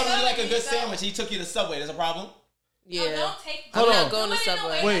beach. if you told him you like a good sandwich, he took you to Subway. There's a problem. Yeah. No, don't take. I'm Hold not on. going to Do it in a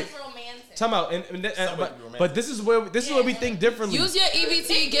Subway. way Wait. that's romantic. Time out. Subway would be romantic. But this is where we think differently. Use your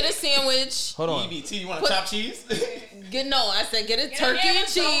EBT, get a sandwich. Hold on. EBT, you want to chop cheese? I said get a Get a turkey ham and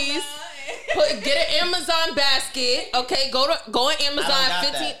cheese. soda. Get an Amazon basket. Okay, go on I Amazon. don't got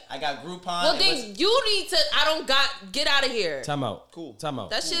 15. that. I got Groupon. Well, and then you need to. I don't got. Get out of here. Time out. Cool. Time out.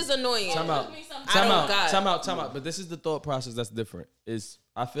 That shit's annoying. Time out. Give me some- I Time don't out. got. Time out. But this is the thought process that's different. Is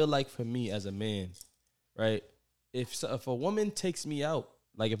I feel like for me as a man, right? If a woman takes me out,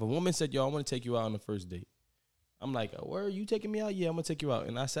 like if a woman said, "Yo, I want to take you out on the first date," I'm like, "Oh, where are you taking me out? Yeah, I'm gonna take you out."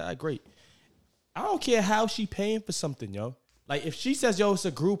 And I said, "Great." I don't care how she paying for something, yo. Like if she says, "Yo, it's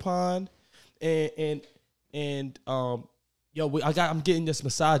a Groupon," and yo, I'm getting us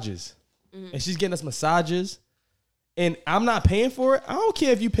massages, and she's getting us massages, and I'm not paying for it. I don't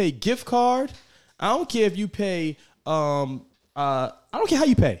care if you pay gift card. I don't care if you pay. I don't care how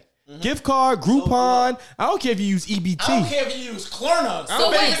you pay. Gift card, Groupon. I don't care if you use EBT. I don't care if you use Klarna.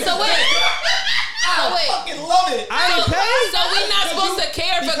 So wait. I fucking love it. I ain't paying. So we not supposed to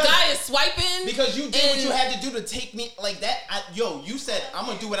care if a because- guy is swiping? Because you did what and- you had to do to take me like that. You said I'm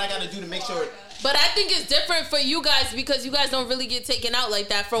gonna do what I gotta do to make sure. But I think it's different for you guys because you guys don't really get taken out like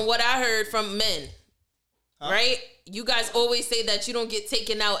that from what I heard from men. Right? You guys always say that you don't get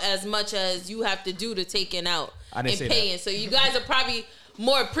taken out as much as you have to do to taken out I didn't and say paying. that. So you guys are probably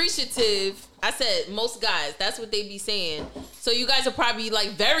more appreciative. I said most guys, that's what they be saying. So you guys are probably like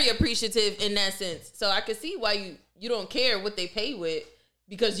very appreciative in that sense. So I can see why you don't care what they pay with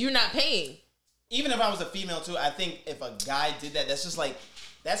because you're not paying. Even if I was a female too, I think if a guy did that, that's just like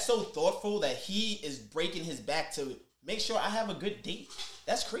that's so thoughtful that he is breaking his back to make sure I have a good date.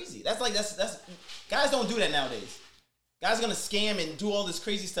 That's crazy. That's guys don't do that nowadays. Guys are gonna scam and do all this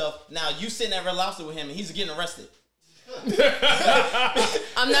crazy stuff. Now you sitting at Red Lobster with him and he's getting arrested.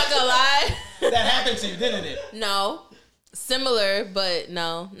 I'm not gonna lie. That happened to you, didn't it? No. Similar, but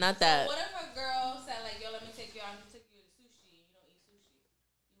no, not that. What if a girl said like, "Yo, let me take you out and take you to sushi"? You don't eat sushi.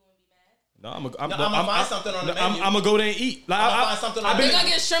 You wouldn't be mad? No, I'm gonna find something on the menu. I'm gonna go there and eat. Like, I'm gonna find something on the They're menu. gonna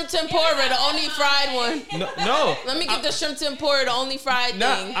get shrimp tempura, the only fried one. no. Let me get the shrimp tempura, the only fried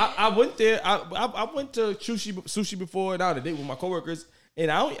thing. I went there. I went to sushi before and out a date with my coworkers, and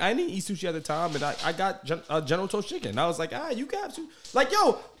I didn't eat sushi at the time, and I got General Tso's chicken. I was like, you got to like,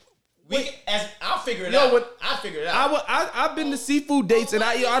 yo. I'll figure it Yo, out. when- I'll figure it out. I've been to seafood dates, and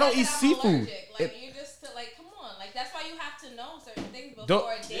I don't eat seafood. Like you just like, come on, like that's why you have to know certain things before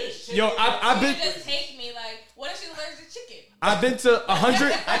Don't- a date. Yo, I've You been just take me like, what if she's allergic to chicken? I've been to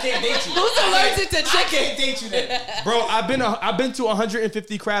 100. I can't date you. Who's allergic to I chicken? can't date you then. Bro, I've been to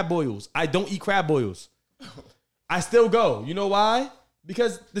 150 crab boils. I don't eat crab boils. I still go. You know why?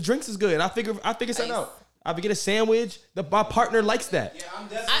 Because the drinks is good. And I figure something out. I would get a sandwich. My partner likes that. Yeah, I'm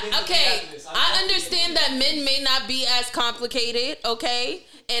definitely I understand that men may not be as complicated, okay?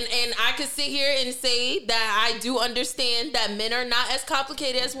 And I could sit here and say that I do understand that men are not as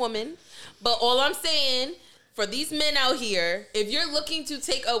complicated as women. But all I'm saying, for these men out here, if you're looking to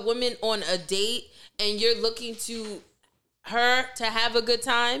take a woman on a date and you're looking to her to have a good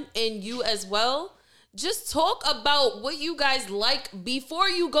time and you as well, just talk about what you guys like before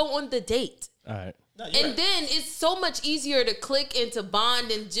you go on the date. All right. No, you're And right. then it's so much easier to click and to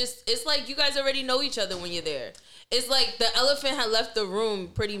bond and just, it's like you guys already know each other when you're there. It's like the elephant had left the room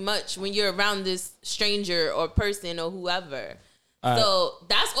pretty much when you're around this stranger or person or whoever. So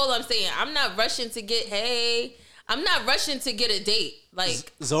that's all I'm saying. I'm not rushing to get I'm not rushing to get a date.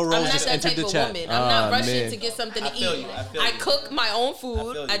 Like Zorro I'm not just that entered type the of chat. woman. I'm not rushing man. to get something to I feel eat. you. I feel I you. cook my own I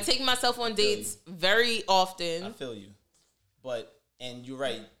food. feel I you. take myself on dates very often. I feel you. And you're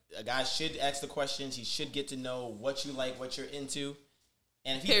right. A guy should ask the questions. He should get to know what you like, what you're into.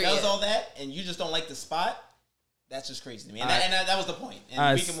 And if he Period. does all that and you just don't like the spot, that's just crazy to me. And, that was the point. And All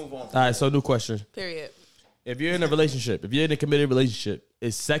right. we can move on. All right. So new question. Period. If you're in a relationship, if you're in a committed relationship,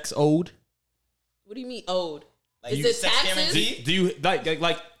 is sex owed? What do you mean owed? Like, Is you it get sex taxes? guarantee? Do you like?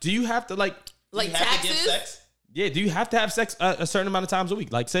 Do you have to like? Like you have to give taxes? sex? Yeah. Do you have to have sex a certain amount of times a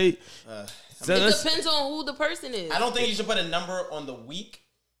week? Like say. So It let's- depends on who the person is. I don't think you should put a number on the week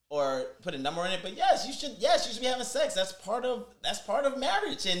or put a number in it, but yes, you should. Yes, you should be having sex. That's part of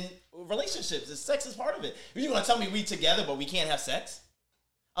marriage and relationships. Sex is part of it. Are you gonna tell me we together but we can't have sex?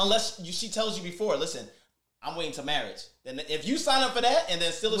 Unless she tells you before, listen, I'm waiting to marriage. Then if you sign up for that and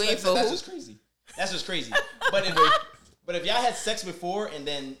then still Wait expect for sex, that's who? just crazy. That's just crazy. But if y'all had sex before and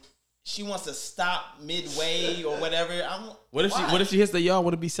then she wants to stop midway or whatever, What if she hits the y'all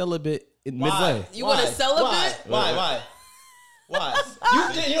want to be celibate in Why? midway? You want to Why? celibate? Why? Why?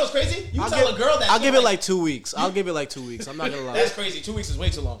 You know what's crazy? You I'll tell give- a girl that. I'll she'll give it like 2 weeks. I'm not gonna lie. That's crazy. 2 weeks is way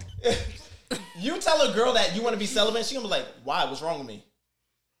too long. You tell a girl that you want to be celibate, she gonna be like, "Why? What's wrong with me?"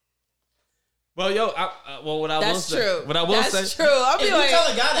 Well, yo, what I will That's say, true. what I will say, That's true. I'll be If you like, tell a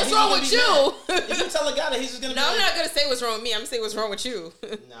guy that what's he's wrong gonna with be you? If you tell a guy that he's just gonna No, be I'm like, not gonna say what's wrong with me. I'm gonna say what's wrong with you.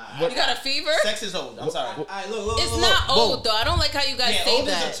 nah, You got a fever? sex is old. I'm sorry. All right, look. It's not old though. I don't like how you guys Yeah, say old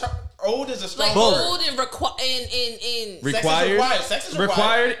that. is old is a strong Like word. old and in required, Sex is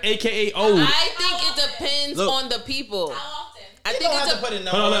required. aka old. I think it depends Look. on the people. How often? I You think don't have it's to put in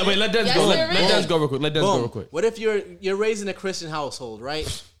no. Hold on, wait, let Dennis Yes, go. there Let is. Dennis go real quick. Let Dennis go real Boom. quick. What if you're raised in a Christian household, right?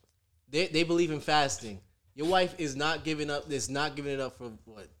 They believe in fasting. Your wife is not giving it up for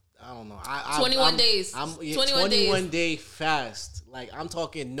what? I don't know. 21 days. 21 day fast. Like I'm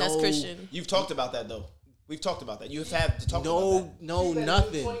talking no. That's Christian. You've talked about that though. We've talked about that. You've had to talk about No,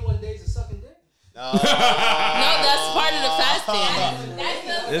 nothing. 21 days of sucking dick. No, that's part of the fasting.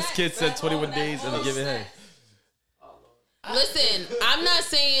 That's the This sex. kid said That's 21 all- days and that's a given all head. sex. Listen, I'm not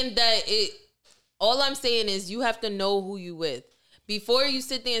saying that it. All I'm saying is you have to know who you with. Before you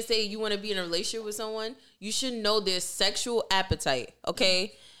sit there and say you want to be in a relationship with someone, you should know their sexual appetite.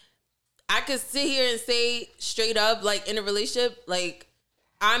 Okay, I could sit here and say straight up, like in a relationship, like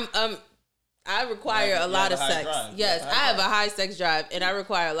I require a lot of have a high sex. drive. Yes, You I have a high have a high sex drive, and I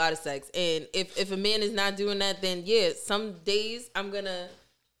require a lot of sex. And if a man is not doing that, then yeah, some days I'm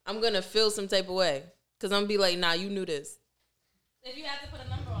gonna feel some type of way because I'm gonna be like, nah, you knew this. If you had to put a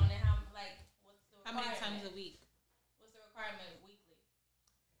number on it, what's the How many requirement? times a week? What's the requirement weekly?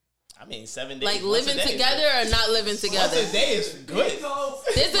 I mean, 7 days. Like once a living day. together or not living Once together. a day is good.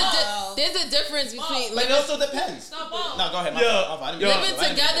 There's a difference between But it living, also depends. So both. No, go ahead. My Yeah. fault, my fault. I didn't Yeah. mean to- living I didn't mean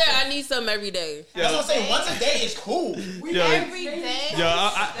to- together. I need some every day. That's what I'm saying. Once a day is cool. Yo, Every day. yo,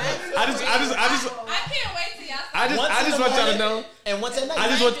 I just I can't wait till y'all start. Once I in just the want y'all to morning know. And once at night. I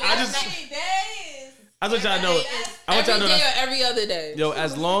just want That's 90 days. I want y'all to know. I want y'all Every to know. day or that- every other day. Yo,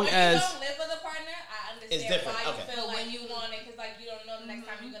 as long When as you don't live with a partner, I understand It's different. why you Okay. feel like you want it because like you don't know the next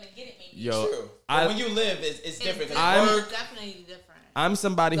time you're gonna get it. Maybe. yo, True. But when I you live, it's different. 'cause I'm- work, Definitely different. I'm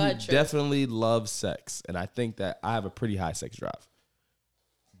somebody Go who ahead, Trish. definitely loves sex, and I think that I have a pretty high sex drive.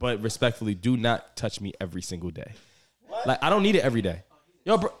 But respectfully, do not touch me every single day. What? Like I don't need it every day.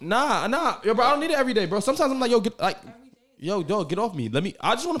 Yo, bro, yo, bro, I don't need it every day, bro. Sometimes I'm like, yo, dog, get off me.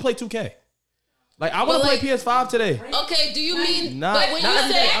 I just want to play 2K. Like I want But, to like- play PS5 today. Okay, do you mean? Nah, but when not you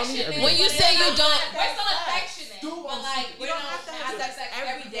every say day. I don't need it every when day. you say you don't, We're still affectionate, but like we You don't have to have sex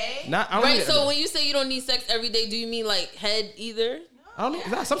every day. Nah, I don't need right? it So every when you say you don't need sex every day, do you mean like head either? I don't need.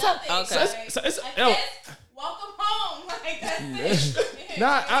 Nah, sometimes. Okay. It's, A yo, kiss, welcome home. Like that's it. Nah,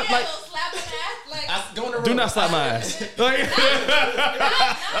 I- Yeah, like- little slap in the ass, like I go in the room. do not slap my ass. Like,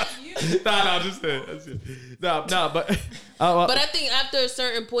 not you. nah, just it. That's it. Nah, but. But I think after a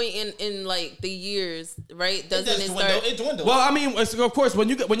certain point in like the years, right? Doesn't it start? It dwindles. Well, I mean, of course, when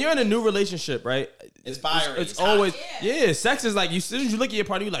you're in a new relationship, right? It's fiery. It's It's hot. always Yeah. Sex is like as soon as you look at your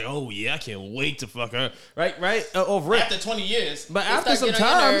partner, you're like, oh yeah, I can't wait to fuck her, right? Over it. After 20 years. But after some start getting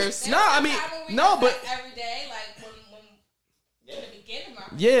on your time, nerves. no, I mean, no, but every day, like when in the beginning, of our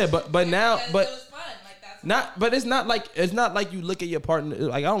yeah, but now, because but it was fun. Like that's not, but it's not like you look at your partner.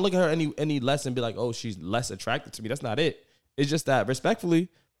 Like I don't look at her any less and be like, oh, she's less attracted to me. That's not it. It's just that respectfully,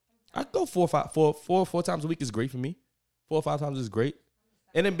 I go 4 times a week is great for me. 4 or 5 times is great.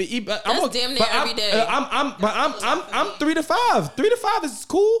 And then I'm damn near every day. I'm 3 to 5. 3 to 5 is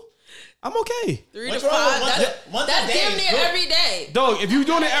cool. I'm okay. 3 to What's wrong with 5. once a That's day damn is near good. every day. Dog, if you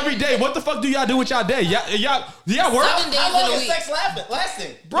doing it every day, what the fuck do y'all do with y'all day? Y'all work? 7 days How long in a is week. sex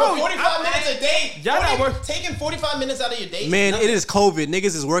lasting? Bro, 45 minutes a day. Y'all not work- Taking 45 minutes out of your day. Man, it is COVID.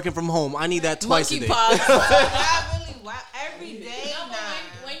 Niggas is working from home. I need that twice a day. Monkeypox. Not really. Wow. Every day. No, but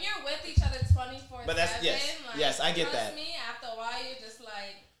Nah. when you're with each other 24/7, But that's- yes, I get trust that. Me, after a while, you're just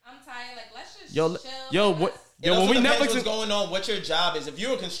like, I'm tired. Like, let's just Yo, chill. yo, like, what? let's- It Yo, also when we depends Netflix what's going on, what your job is. If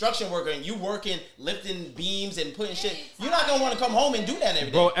you're a construction worker and you working, lifting beams and putting shit, you're not gonna want to come home and do that every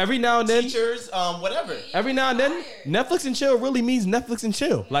day. Bro, every now and then, Teachers, whatever. every now and then, Netflix and chill really means Netflix and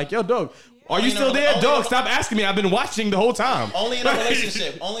chill. Like, yo, dog, are you Only in still a- there? only Dog, in a- stop asking me. I've been watching the whole time. Only in a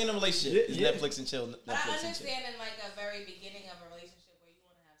relationship. Only in a relationship is Yeah. Netflix and chill. But I Netflix and chill. understand in like a very beginning of a relationship where you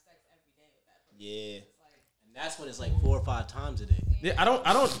want to have sex every day with that person. Yeah. It's like, And that's when it's like 4 or 5 times a day. Yeah, I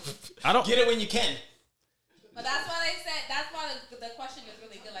don't. Get it when you can. but that's why they said, that's why the question is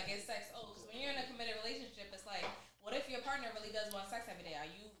really good. Like, is sex old? Because when you're in a committed relationship, it's like, what if your partner really does want sex every day? Are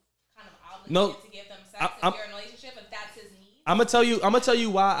you kind of obligated No, to give them sex I'm- if you're in a relationship if that's his need? I'm gonna tell you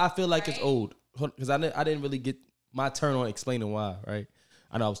why I feel like it's Right. old. Because I didn't really get my turn on explaining why. Right?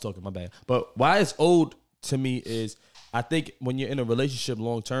 I know I was talking. My bad. But why it's old to me is, I think when you're in a relationship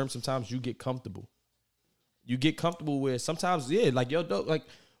long term, sometimes you get comfortable. You get comfortable where sometimes, like, yo, dog, like,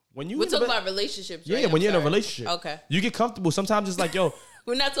 when you... We're talking about relationships, right? Yeah, when you're in a relationship. Okay. You get comfortable. Sometimes it's like, yo...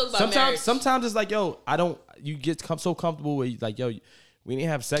 We're not talking about marriage. Sometimes it's like, yo, you get so comfortable where you like, yo, we didn't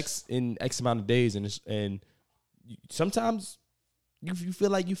have sex in X amount of days, and sometimes you feel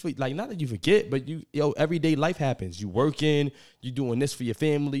like not that you forget, but everyday life happens. You working, you doing this for your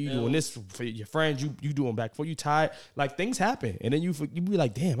family, you doing this for your friends, you doing back for you tired, like things happen, and then you be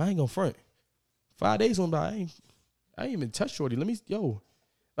like, damn, I ain't gonna front. 5 days went by, I ain't even touched shorty.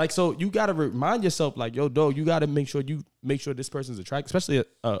 Like, so you gotta remind yourself, like, yo, dog, you gotta make sure this person's attractive, especially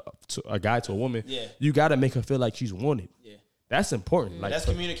a guy to a woman. Yeah. You gotta make her feel like she's wanted. Yeah. That's important. Like, That's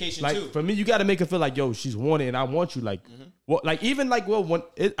communication like, too. for me, you gotta make her feel like, yo, she's wanted and I want you. Like, I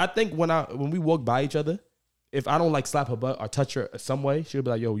think when we walk by each other, if I don't like slap her butt or touch her some way, she'll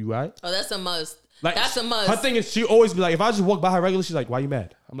be like, yo, you all right? Oh, that's a must. Like, that's a must. Her thing is, she always be like, if I just walk by her regularly, she's like, why you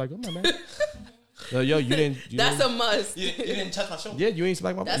mad? I'm like, I'm not mad. Yo, you didn't. That's a must. You didn't touch my shoulder. Yeah, you ain't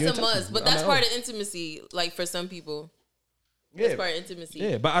smack my. That's you a ain't touch must. me. But I'm that's like, part of intimacy. Like for some people, yeah, that's part of intimacy.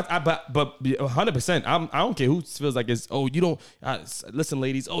 yeah. But 100%. I don't care who feels like it's. Oh, you don't. Listen,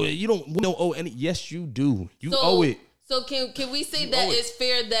 ladies. Oh, you don't owe any. Yes, you do. You owe it. So can we say that it's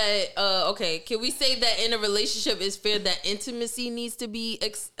fair that can we say that in a relationship it's fair that intimacy needs to be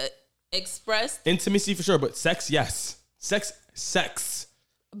expressed? Intimacy for sure, but sex, yes. Sex.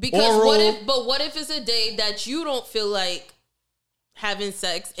 Because Oral. what if it's a day that you don't feel like having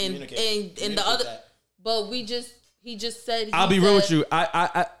sex and the other that. but he just said I'll be real with you.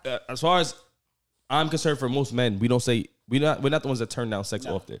 I as far as I'm concerned, for most men, we're not the ones that turn down sex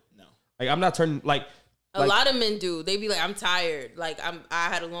often. No. Like, I'm not turning a lot of men do. They be like, I'm tired. Like I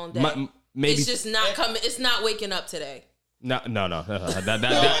had a long day. Maybe it's just not coming. It's not waking up today. No. That's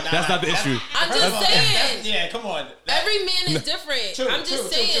not the issue. I'm just saying. Yeah, come on. Every man is different. True, I'm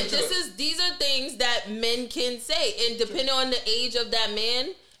just saying. true. These are things that men can say, and depending on the age of that man,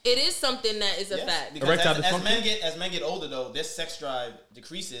 it is something that is a fact. Because as men get older, though, their sex drive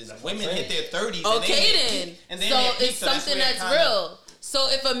decreases. Women hit their 30s. Okay, and so it's something that's real. So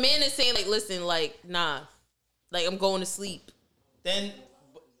if a man is saying, like, listen, like, nah, like, I'm going to sleep,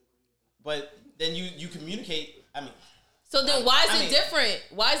 but then you communicate. I mean. So then why is it different?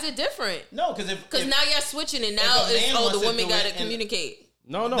 Why is it different? No, because now you're switching it. Now it's the woman got to communicate.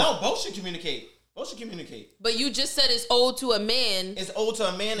 No, both should communicate. But you just said it's owed to a man. It's owed to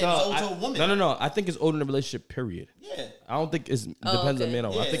a man and it's owed to a woman. No. I think it's owed in a relationship. Period. Yeah. I don't think it depends on man or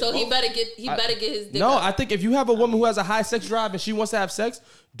woman. Yeah. I think So he better get his dick. No, up. I think if you have a woman who has a high sex drive and she wants to have sex,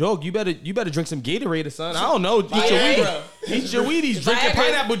 dog, you better drink some Gatorade or something. I don't know. Eat your Wheaties. Drink your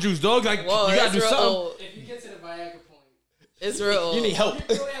pineapple juice, dog. Like, Whoa, you gotta do something. old. If you get to the Viagra point, It's real old. You need help.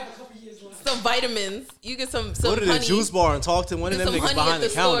 you only have a couple years left. Some vitamins. You get some Go to the honey. juice bar and talk to one of Get them some niggas honey behind at the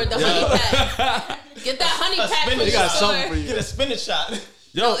the store. counter. The honey pack. Get that honey pack from They the got store. something for you. Get a spinach shot.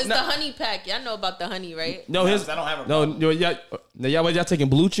 Yo, It's the honey pack. Y'all know about the honey, right? No, I don't have a problem. y'all taking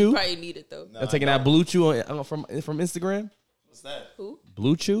Blue Chew? Probably need it though. Y'all taking that Blue Chew from Instagram? What's that? Who?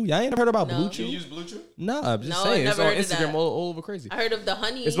 Blue Chew? Y'all ain't heard about No. Blue You Chew? use Blue Chew? Nah, I'm just No, saying. I It's never on heard of Instagram that. all over crazy. I heard of the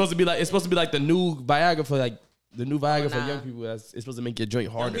honey. It's supposed to be like the new Viagra for like the new Viagra for nah. young people. It's supposed to make your joint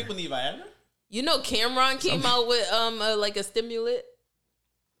Young harder. people need Viagra? You know, Cameron came out with like a stimulant.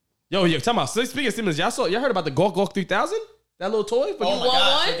 Yo, talking about speaking of stimulants, y'all heard about the Gawk 3000? That little toy? Oh my want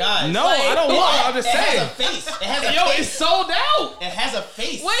gosh, one? the guys. No, I don't want it. I'm just It has saying. a face. It has a Yo, face. it's sold out. It has a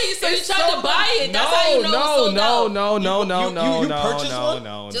face. Wait, so you It's tried to sold buy out. it? That's how you know it's sold out. No. You purchased one?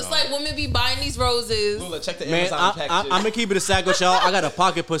 No. Just like women be buying these roses. Lula, check the Man, Amazon I'm packages. gonna keep it a sack with y'all. I got a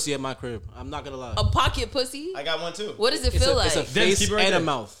pocket pussy at my crib. I'm not gonna lie. A pocket pussy? I got one too. What does it It's feel a like? face keep it right and there. a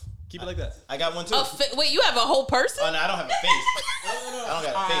mouth. Keep it like that. I got one too. Wait, you have a whole person? Oh no, I don't have a face. I don't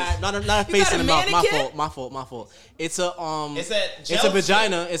got a face. Not a face got and a a mouth. mannequin? My fault. It's a It's that It's gel a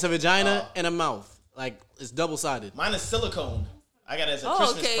vagina. shit. It's a vagina and a mouth. Like it's double sided. Mine is silicone. I got it as a Oh,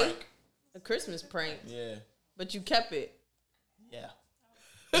 Christmas okay. prank. A Christmas prank. Yeah. But you kept it. Yeah.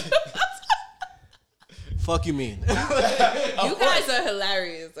 Fuck you mean? You guys are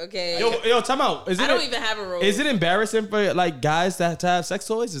hilarious, okay? Yo, time out. I don't even have a rose. Is it embarrassing for like guys to have sex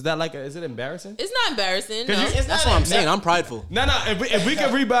toys? Is it embarrassing? It's not embarrassing. No. It's That's not what I'm a- saying. I'm prideful. No. If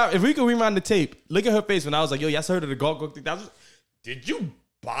we could rewind the tape, look at her face when I was like, yo, y'all heard of the Gawk 3000? Did you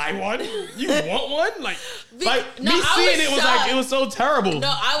buy one? You want one? Like No, me I seeing was it was shocked. like it was so terrible.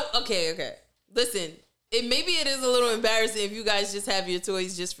 No, okay. Listen, maybe it is a little embarrassing if you guys just have your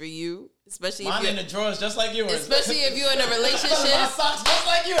toys just for you, especially Mine in the if drawers just like yours. you're in a My relationship. socks just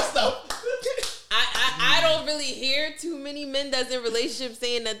like your stuff. I don't really really hear too many men that's in relationships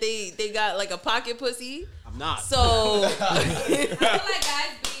saying that they got like a pocket pussy. I'm not. So I feel like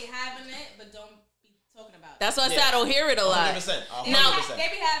guys be having it, but don't be talking about it. that's why I say I don't hear it a lot. 100%. 100%. They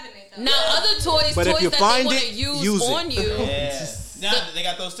be having it though. Now other toys But if you that find they want it, to use use it. on you. Yeah. Now they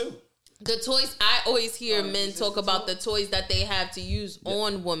got those too. The toys I always hear men talk about the toys that they have to use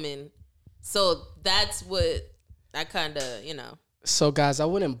on women. So that's what I kind of, So guys, I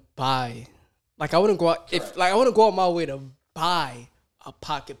wouldn't buy, like I wouldn't go out I wouldn't go out my way to buy a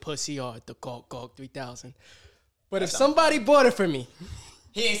pocket pussy or the Gawk 3000. But if somebody bought it for me,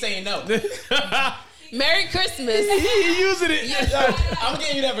 He ain't saying no. Merry Christmas. He using it. I'm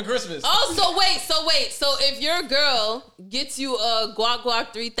getting you that for Christmas. Oh, so wait. So if your girl gets you a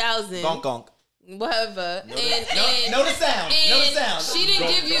Gawk 3000, Gonk gonk. whatever, Know the sound. Know the sound. she didn't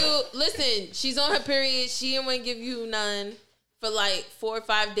give you. Listen, she's on her period. She didn't want to give you none for like 4 or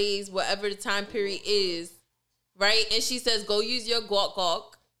 5 days, whatever the time period is, right? And she says, "Go use your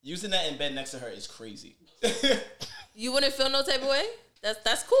Gawk." Using that in bed next to her is crazy. You wouldn't feel no type of way.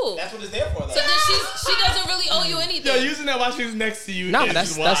 That's cool. That's what it's there for, though. So then she doesn't really owe you anything. Yo, using that while she's next to you. nah, is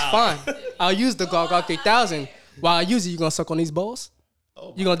that's wild. fine. I'll use the Gawk 3000. While I use it, you gonna suck on these balls?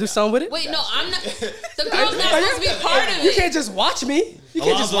 You gonna do something with it? Wait, no, I'm not. The girl's not supposed to be part of it. You can't just watch me. You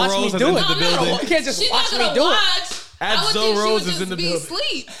can't just Alonzo watch Rose me is do in it. the building. You can't just She's watch not me gonna do it. watch. Add I would Zoe think she Rose would is just in the be building.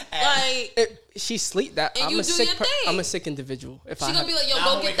 asleep. Like She sleep that. And I'm you a do sick. your thing. I'm a sick individual. If she I gonna have, be like, yo, Nah,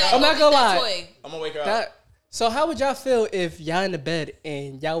 go I'm get gonna that. I'm not go gonna get that lie. toy. I'm gonna wake her up. that. So how would y'all feel if y'all in the bed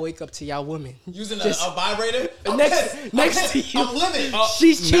and y'all wake up to y'all woman Using a just vibrator? next to you? I'm living.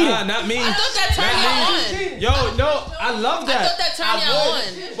 She's cheating. Nah, not me. I thought that turned you on. Yo, no, I love I that. thought that turned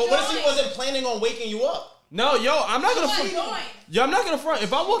you on. But what if she wasn't planning on waking you up? No, yo, I'm not gonna What are you front. doing? Yo, I'm not gonna front.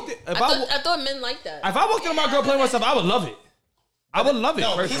 If I walked, I thought men like that. if I walked in on my girl playing with stuff, I would love it. I would love it.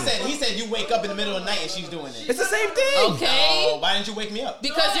 No, personally. he said you wake up in the middle of the night and she's doing it. It's the same thing. Okay, Oh, why didn't you wake me up?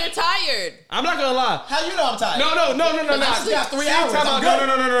 because you're tired. I'm not gonna lie. How you know I'm tired? No. I just got 3 hours. Time I'm out.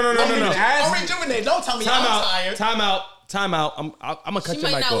 good. No. I'm rejuvenated. Don't tell me I'm tired. Time out. I'm gonna cut She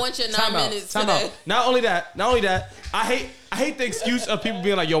your might mic not off. want your 9 Time out. minutes Time today. out. Not only that. I hate the excuse of people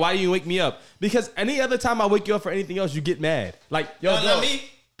being like, yo, why do you wake me up? Because any other time I wake you up for anything else, you get mad. Like, yo, No, girl, not me.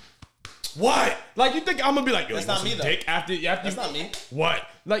 what? Like, you think I'm gonna be like, yo, That's you want not me, some though. dick after That's not me. What?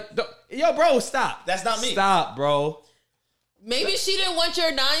 Like, yo, bro, stop. That's not me. Stop, bro. Maybe she didn't want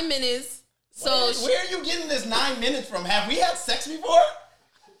your 9 minutes, so Where are you getting this 9 minutes from? Have we had sex before?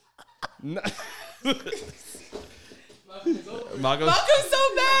 Malcolm. Malcolm's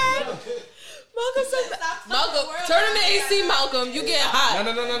so bad. Malcolm's so bad. Malcolm, turn on the AC, Malcolm. You get hot.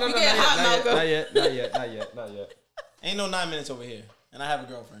 No. You get hot, Malcolm. Not yet. Ain't no 9 minutes over here. And I have a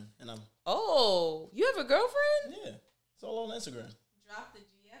girlfriend. And I'm, Oh, you have a girlfriend? yeah. It's all on Instagram. Drop the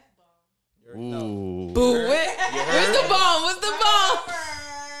GF bomb. You already know. Ooh. Boo. Where's the bomb? What's the bomb?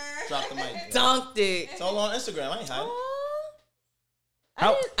 Drop the mic. Dunked it. It's all on Instagram. I ain't hiding.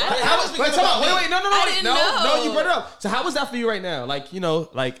 How- How is it Wait, become about me? wait, no, I didn't no, know. you brought it up. So how was that for you right now?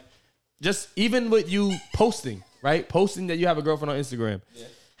 Like, just even with you posting, right? Posting that you have a girlfriend on Instagram. Yeah.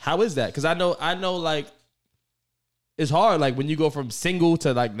 How is that? Because I know, like, it's hard. Like when you go from single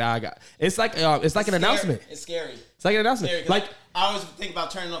to like, nah, I got. It's like an announcement. It's scary. It's like an announcement. Scary, 'cause Like, I always think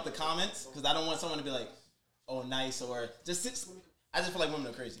about turning off the comments because I don't want someone to be like, "Oh, nice," or just. I just feel like women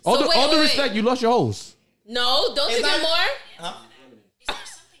are crazy. all So the wait. respect, you lost your hoes. No, don't you It's get not- more? Huh?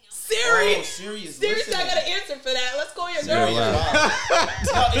 Siri. Oh, Sirius. Siri's not listening. got an answer for that. Let's call your Siri is girlfriend. wild.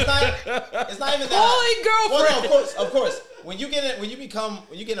 No, it's not even that. Holy girlfriend. Well, no, of course. When you get in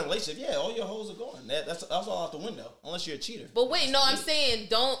a relationship, yeah, all your hoes are gone. That's all out the window, unless you're a cheater. But wait, no, I'm saying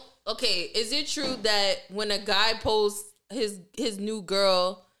don't. Okay, is it true that when a guy posts his new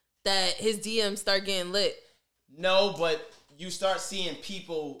girl, that his DMs start getting lit? No, but you start seeing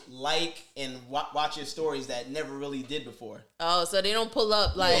people like and watch your stories that never really did before. Oh, so they don't pull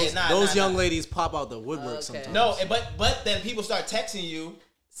up like. Yeah, nah, Those nah, young nah. ladies pop out the woodwork Okay. sometimes. No, but then people start texting you.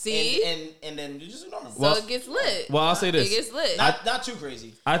 See, and then you just ignore them. so it gets lit. Well, I'll say It this. gets lit. Not too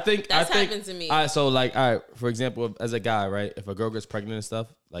crazy. I think That's happened to me. All right, so like, all right, for example, as a guy, right? If a girl gets pregnant and stuff,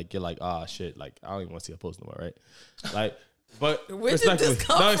 like you're like, ah, shit, like I don't even want to see her post no more, right? Like, but Where did this respectfully,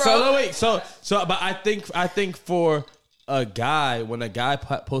 come no, from? so no, wait, so, but I think for a guy, when a guy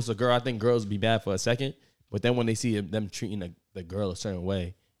posts a girl, I think girls be bad for a second, but then when they see them treating the girl a certain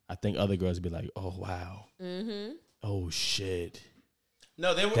way, I think other girls be like, oh wow, oh shit.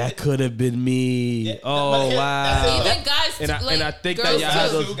 No, they were. That could have been me. Yeah, Oh but here- that's wow! it. Even guys, And I- like, and I think that girls y'all too.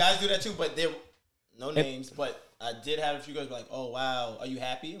 have those- guys do that too, but they're no names. But I did have a few girls be like, "Oh wow, are you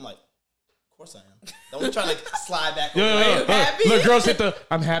happy?" I'm like, "Of course I am. Don't be trying to slide back. Yo, over. yo, yo, happy? look, girls hit the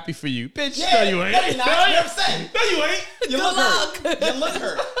I'm happy for you. Bitch, Yeah, no you ain't. no, you're not. You know what I'm saying? No you ain't. You look hurt. You look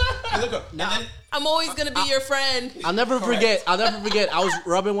hurt. You look hurt. And then I'm always gonna be your friend. I'll never forget. I was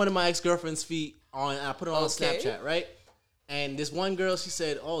rubbing one of my ex-girlfriend's feet on. I put it on Okay. Snapchat, right? And this one girl, she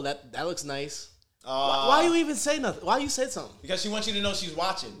said, "Oh, that looks nice." Why you even say nothing? Why you said something? because she wants you to know she's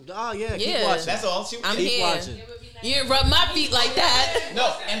watching. Oh yeah, keep Yeah. watching. That's all. I'm Keep here. watching. You didn't rub my feet like that.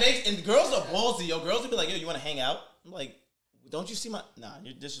 No, and girls are ballsy. Yo, girls will be like, yo, you want to hang out? I'm like, don't you see my? Nah,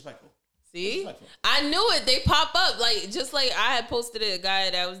 you're disrespectful. See, Disrespectful. I knew it. They pop up like just like I had posted a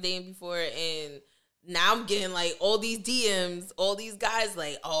guy that I was dating before, and now I'm getting like all these DMs, all these guys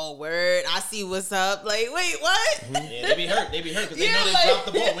like, oh word, I see what's up. Like, wait, what? Yeah, they be hurt. They be hurt because they Yeah, know they like- dropped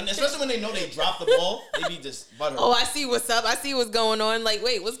the ball. Especially when they know they dropped the ball, they be just butthurt. Oh, I see what's up. I see what's going on. Like,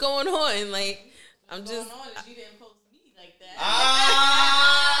 wait, what's going on? Like, I'm just. Going on is you didn't post me like that.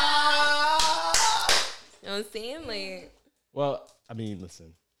 You know what I'm saying? Like, Well, I mean,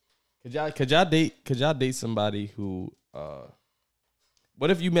 listen. Could y'all date somebody who what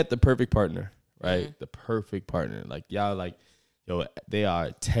if you met the perfect partner, right? Mm-hmm. The perfect partner. Like y'all like yo, they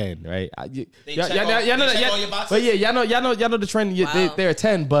are 10, right? They check all your boxes? But yeah, y'all know the trend. Wow. They're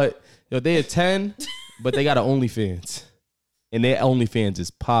 10, but yo, they're 10, but they got an OnlyFans. And their OnlyFans is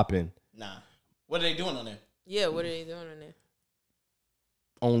popping. Nah. What are they doing on there? yeah, what are they doing in there?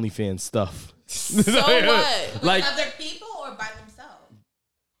 OnlyFans stuff. So what? With Like other people or by themselves?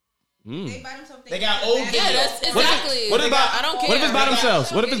 They by themselves. They got old bad. Yeah, videos. that's exactly. What about- I don't care. what if it's by They got-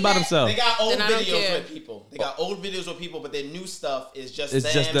 themselves? What if it's by themselves? They got old Then I don't videos care. with people. They got old videos with people, but their new stuff is just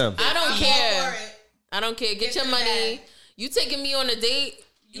It's just them. I don't I'm all care. for it. I don't care. Get Get your to the money. bag. You taking me on a date?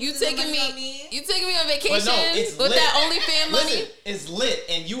 You Using the taking money me? on me? You taking me on vacation But no, it's with lit. that OnlyFans money? Listen, it's lit,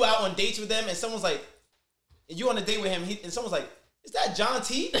 and you out on dates with them, and someone's like, and you on a date with him, and someone's like, is that John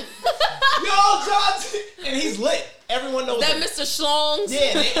T? Yo, John T, and he's lit. Everyone knows That him. Mr. Schlongs?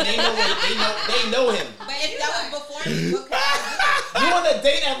 Yeah, they know him. But if that was before me, what could I You on a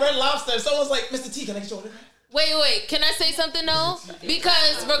date at Red Lobster, someone's like, Mr. T, can I get your order? Wait. Can I say something though?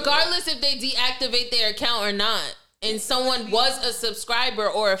 Because regardless if they deactivate their account or not, and someone was a subscriber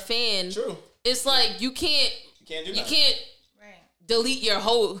or a fan, True. it's like you can't You can't do you that. can't do? Right. delete your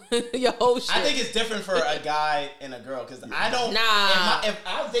whole your whole shit. I think it's different for a guy and a girl because I don't. Nah. If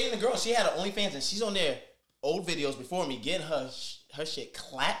I was dating a girl, she had an OnlyFans and she's on there old videos before me getting her shit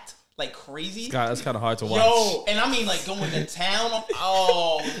clapped like crazy. God, that's kind of hard to watch. Yo, and I mean like going to town.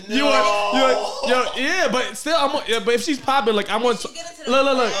 Oh no. Yeah, but still, but if she's popping, like I'm on. She get into the-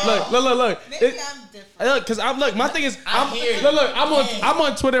 Look. Maybe It- I'm different. Cause my thing is, I hear you. I'm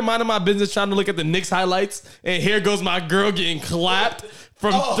on Twitter minding my business trying to look at the Knicks highlights, and here goes my girl getting clapped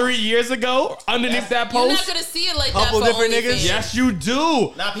from 3 years ago underneath that You're post. not gonna see it like Couple that for different OnlyFans. niggas? Yes, you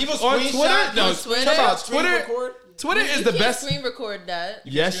do. Now people On screenshot. Twitter? No, Twitter? talk about Screen Twitter. record. Twitter You is the can't best. screen record that.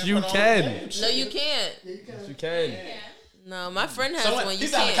 Yes, you record on can. OnlyFans. No, you can't. Yes, you can. No, my friend has Someone, one. You he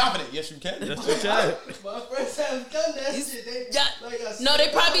sounded can't. confident. Yes, you can. Yes, you can. My friends have done that shit. They, Yeah. like I said, No, they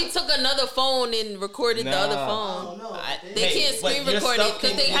probably took another phone and recorded the other Nah. I phone. don't know. They Hey, can't but screen your record it stuff because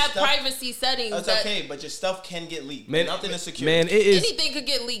can- they your have stuff- privacy settings. That's that okay, but your stuff can get leaked. Man, Nothing is secure. Man, it is. Anything could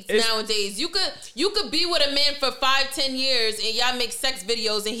get leaked It's- nowadays. You could be with a man for 5-10 years and y'all make sex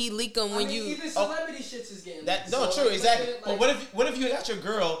videos and he leak them when you. even celebrity shits is getting That leaked, no, so true, it's exactly. like- But what if you got your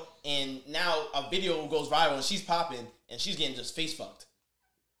girl and now a video goes viral and she's popping and she's getting just face fucked?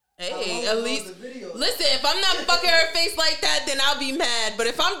 Hey, How at long least was the video? listen. If I'm not fucking her face like that, then I'll be mad. But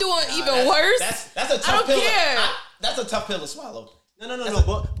if I'm doing even worse, That's a tough I don't pill. care. That's a tough pill to swallow.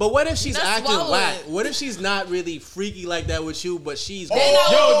 No. But what if she's Not acting swallow whack? it. What if she's not really freaky like that with you, but she's Then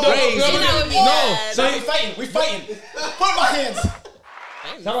I would- crazy. then I would be mad. So we fighting. Put my hands.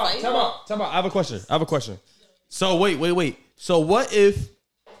 Time out. I have a question. So wait. So what if?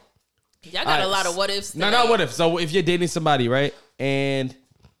 Y'all got Alright, a lot of what ifs. No, today. not what if. So if you're dating somebody, right, and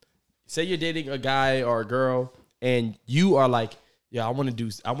say you're dating a guy or a girl, and you are like, yeah, I want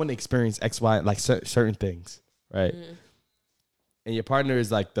to experience X, Y, like certain things, right? Mm-hmm. And your partner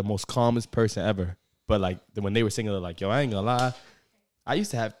is like the most calmest person ever, but like when they were single, they're like, yo, I ain't gonna lie, I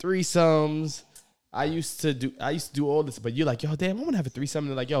used to have threesomes. I used to do all this, but you're like, yo, damn, I want to have a threesome. And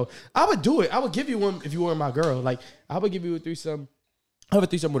they're like, yo, I would do it. I would give you one if you were my girl. Like, I would give you a threesome. I have a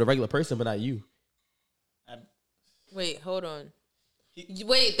threesome with a regular person, but not you. Wait, hold on.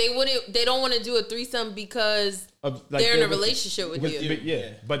 Wait, they don't want to do a threesome because they're in a relationship with you.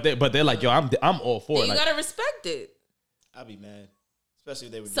 Yeah, but they're like, yo, I'm all for Then it. you Like, gotta respect it. I'd be mad, especially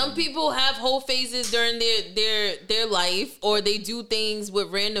if they were. Some people have whole phases during their life, or they do things with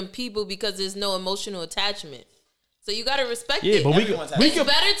random people because there's no emotional attachment. So you gotta respect Yeah, it. but Everyone's we It's could.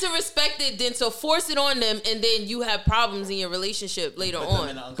 better to respect it than to force it on them, and then you have problems in your relationship later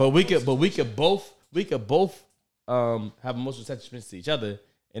on. But we could both have emotional attachments to each other,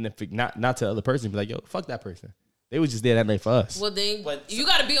 and if not to the other person, be like, yo, fuck that person. They was just there that night for us. Well, then But- you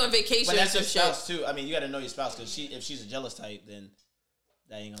gotta be on vacation. But that's or your some shit. spouse too. I mean, you got to know your spouse because if she's a jealous type, then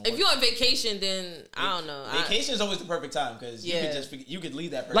that ain't gonna work. If you're on vacation, then I don't know. Vacation is always the perfect time because Yeah. you could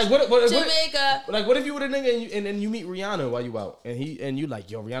leave that person. Like what Jamaica. like what if you with a nigga and then you meet Rihanna while you out and you like,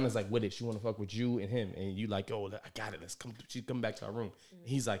 yo, Rihanna's like with it. She want to fuck with you and him, and you like, yo, I got it. Let's come. She's coming back to our room. And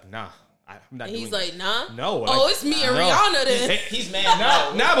he's like, nah, I'm not. And he's doing like, nah. No, Oh, like, it's me and no. Rihanna then. He's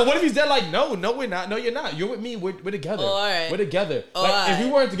mad. Nah, but what if he's dead? Like, no, we're not. No, you're not. You're with me. We're together. Oh, all right. We're together. Oh, Like, all if we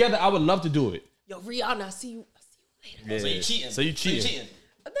right. weren't together, I would love to do it. Yo, Rihanna, I see you later. So you cheating. So you cheating.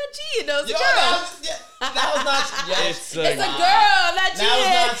 I'm not cheating. That was a Yo, girl. that was not. Yeah, It's It's a girl. I'm not cheating.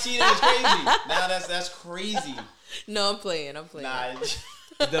 That was not cheating. It's crazy. Now that's crazy. No, I'm playing. Nah. It's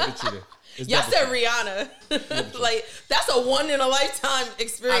definitely cheating. It's Y'all definitely said Rihanna. Like, that's a one in a lifetime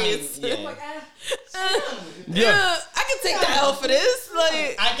experience. yeah. Yeah, I can take the L for this.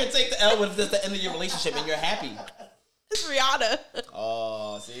 Like, I can take the L with this the end of your relationship and you're happy. it's Rihanna.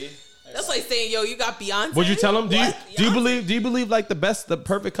 Oh, see. That's like saying, yo, you got Beyonce. Would you tell them? Do you Beyonce? believe like the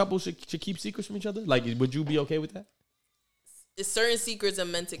perfect couple should keep secrets from each other? Like, would you be okay with that? Certain secrets are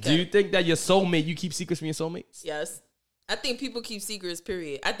meant to keep. Do you think that your soulmate, you keep secrets from your soulmates? Yes. I think people keep secrets,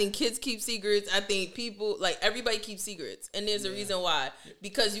 period. I think kids keep secrets. I think people, like, everybody keeps secrets. And there's a reason why.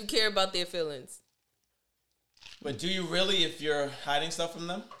 Because you care about their feelings. But do you really, if you're hiding stuff from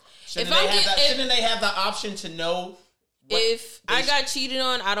them? Shouldn't If I'm they have get- that? if- Shouldn't they have the option to know? If I they got cheated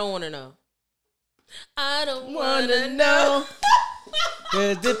on, I don't want to know. I don't want to know.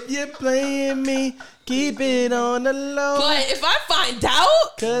 Cause if you're playing me, keep it on the low. But if I find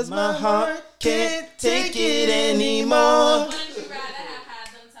out, Cause My heart can't take it anymore. Wouldn't you rather have had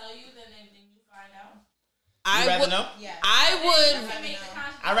them tell you than you find out? I rather would. know? Yeah. I would. You make the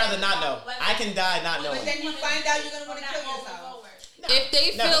conscious I'd rather not know. decision, I can die not knowing. But Then you find out you're gonna want to not kill going yourself. forward. If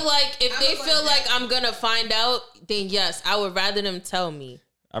they Never. feel like, if I'm they not feel gonna like do I'm gonna find out, then yes, I would rather them tell me.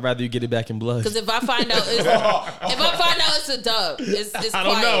 I'd rather you get it back in blood. Because if I find out, it's a dub. It's I quiet.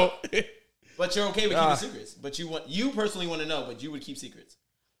 don't know. But you're okay with keeping secrets. But you personally want to know, but you would keep secrets.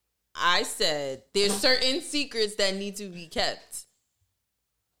 I said there's certain secrets that need to be kept,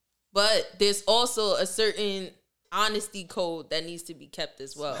 but there's also a certain honesty code that needs to be kept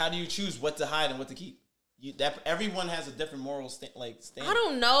as well. How do you choose what to hide and what to keep? Everyone has a different moral standard. I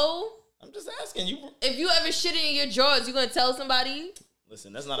don't know. I'm just asking you. If you ever shit in your drawers, you gonna tell somebody?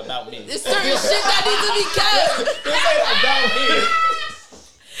 Listen, that's not about me. There's certain shit that needs to be kept. This ain't about me.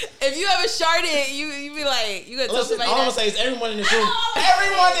 If you ever sharted, you be like, you gonna tell Listen, somebody all I'm that? gonna say is everyone in this room.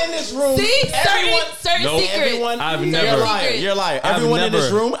 Everyone in this room. See, everyone. certain Nope. secrets. Everyone. I've You're never- a liar. Secret. You're a liar. I've Everyone in this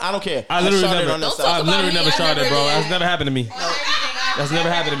never- room. I don't care. I literally shot it never. on this Don't side. talk I've about literally me. never I shot never it, bro. did. That's never happened to me. That's never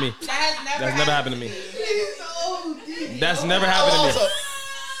happened to me. That's never happened to me. That's never happened to me.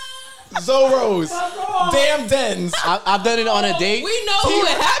 Zorros. Damn dens. I've done it on a date. We know who it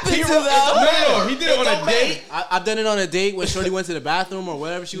happened to T-Rock is though. No, he did it on a date. I've done it on a date when Shorty went to the bathroom or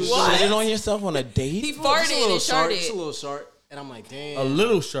whatever she was You doing. did it on yourself on a date? He Just a farted little and short. Just a sharted. little short. And I'm like, damn. A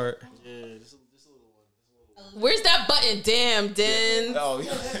little shirt. Yeah, just a little one. Where's that button? Damn, Den. Oh,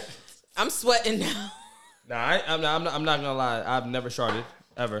 I'm sweating now. Nah, I'm not gonna lie. I've never sharded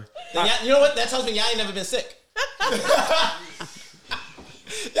ever. then you know what? That tells me y'all ain't never been sick.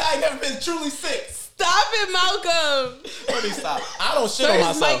 Y'all ain't never been truly sick. Stop it, Malcolm. Let me stop. I don't shit on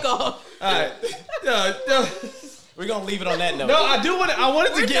Where's myself. Michael? All right. No, We're gonna leave it on that note. no, I do want. I wanted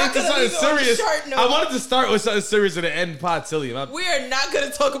to We're get not into gonna something leave it on a serious. short note. I wanted to start with something serious and end pod silly. All We are not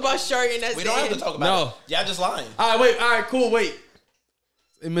gonna talk about sharting. That's we don't have to talk about No. it. Y'all just lying. right, wait. All right, cool. Wait.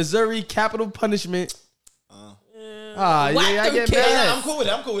 In Missouri, capital punishment. Whack I them get kids. mad. I'm cool with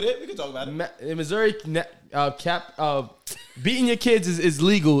it. I'm cool with it. We can talk about it. In Missouri, beating your kids is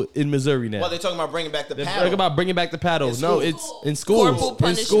legal in Missouri now. Well, they're talking about bringing back the They're paddle. talking about bringing back the paddle. In No, school. it's in schools. Corporal In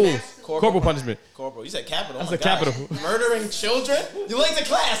punishment. schools. Corporal punishment. Corporal. You said capital. That's oh a my gosh. capital. Murdering children? You late to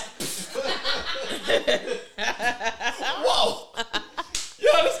class. Whoa.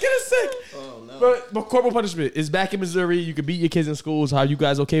 Yo, this kid is sick. Oh, no. But corporal punishment is back in Missouri. You can beat your kids in schools. Are you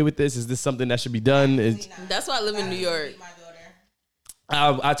guys okay with this? Is this something that should be done? That's why I live in New York. My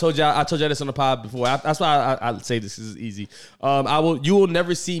daughter. I told y'all this on the pod before. That's why I say this is easy. You will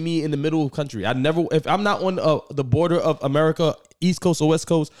never see me in the middle of the country. If I'm not on the border of America, East Coast or West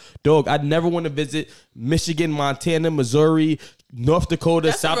Coast, dog, I'd never want to visit Michigan, Montana, Missouri, North Dakota,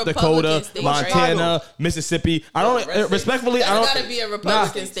 That's a South Republican Dakota, state, Montana, Mississippi. I don't respectfully. That's I don't. gotta be a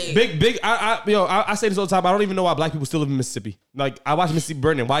Republican state. Big. I say this all the time. I don't even know why black people still live in Mississippi. Like I watch Mississippi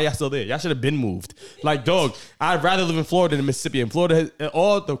burning. Why y'all still there? Y'all should have been moved. Like dog, I'd rather live in Florida than Mississippi. And Florida has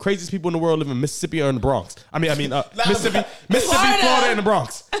all the craziest people in the world live in Mississippi or in the Bronx. Mississippi, Florida, and the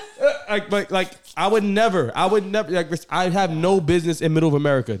Bronx. Like I would never. Like I have no business in middle of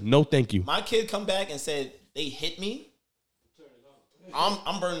America. No, thank you. My kid come back and said they hit me.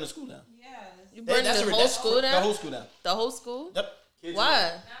 I'm burning the school down. You burning the whole school down? The whole school down. The whole school? Yep.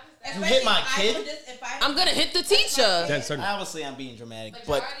 Why? You hit my kid? I'm gonna hit the teacher. Obviously, I'm being dramatic,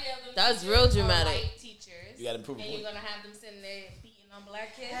 but That's real dramatic. White teachers, you got to improve. and you're gonna have them sitting there beating on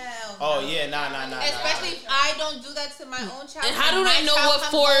black kids. Oh yeah, nah. Especially if I don't do that to my own child. And how do my they know child what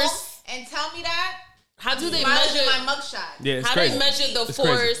comes force- home and tell me that? How do they Mileage measure? in my mugshot. Yeah, it's How crazy. they measure the It's force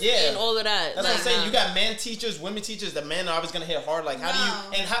crazy. Yeah. and all of that? That's what I'm saying. You got man teachers, women teachers. The men are always gonna hit hard. Like, how do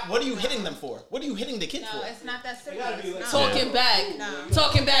you? And what are you hitting them for? What are you hitting the kid No, for? it's not that serious. talking back,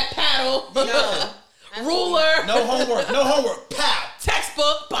 talking back, paddle, No. ruler, No homework. Pow.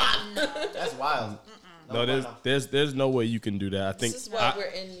 textbook, bop. That's wild. No, there's no way you can do that. I think. This is why we're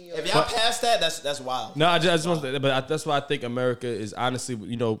in New York. If y'all pass that, that's wild. No, I just want to, but that's why I think America is honestly,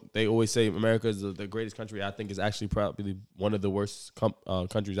 they always say America is the greatest country. I think is actually probably one of the worst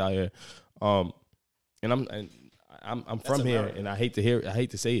countries out here. And I'm from here, America. and I hate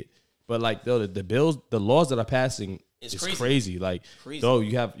to say it, but like the bills, the laws that are passing is crazy. Like, though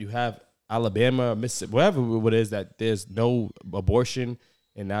you have Alabama, Mississippi, wherever it is that there's no abortion.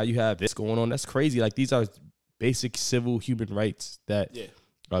 And now you have this going on. That's crazy. Like these are basic civil human rights that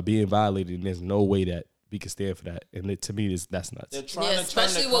are being violated, and there's no way that we can stand for that. And to me, that's nuts. They're trying to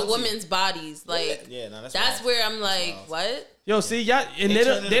especially turn the with country. women's bodies. Like, that's that's where I'm like, what? Yo, see, y'all, and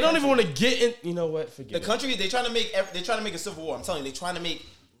They they don't even want to get in. You know what? Forget The it. country they're trying to make a civil war. I'm telling you, they're trying to make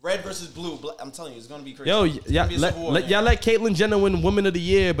red versus blue. I'm telling you, it's gonna be crazy. Yo, It's gonna be a civil war, man. y'all let Caitlyn Jenner win Woman of the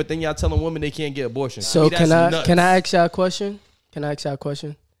Year, but then y'all telling women they can't get abortion. So That's nuts. can I ask y'all a question?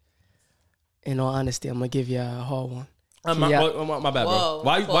 In all honesty, I'm gonna give you a hard one. My bad, Whoa, bro.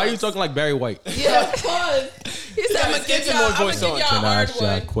 Why are you pause. talking like Barry White? Yeah, pause. He said, I'm gonna give y'all a hard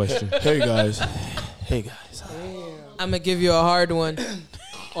one. question? Hey guys. I'm gonna give you a hard one.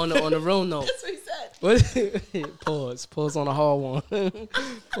 On the real note. That's what he said. What? Pause on a hard one.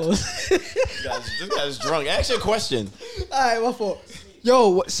 Pause. This guy's drunk. Ask your question. All right, what for?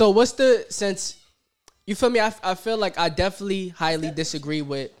 Yo, so what's since you feel me? I feel like I definitely highly disagree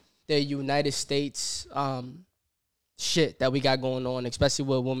with the United States shit that we got going on, especially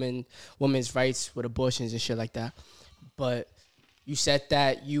with women's rights, with abortions and shit like that. But you said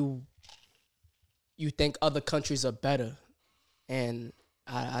that you think other countries are better, and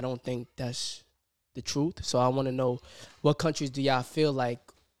I don't think that's the truth. So I want to know, what countries do y'all feel like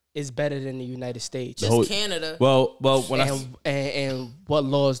is better than the United States? Just Canada. Well, when and what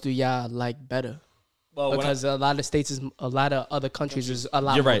laws do y'all like better? Because a lot of other countries is a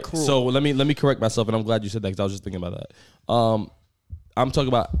lot you're more right. cruel. So let me correct myself, and I'm glad you said that because I was just thinking about that. I'm talking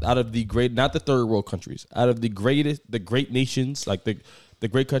about out of the great, not the third world countries, out of the great nations, like the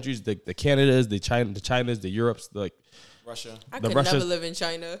great countries, the Canadas, the Chinas, the Europes, like Russia. I the could Russians- never live in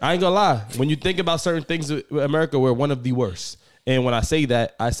China. I ain't gonna lie. When you think about certain things with America, we're one of the worst. And when I say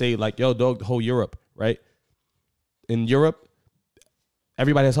that, I say like, yo, dog, the whole Europe, right? In Europe,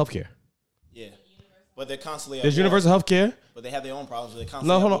 everybody has healthcare. Yeah, but they're constantly. At There's war. universal healthcare. But they have their own problems. They're constantly.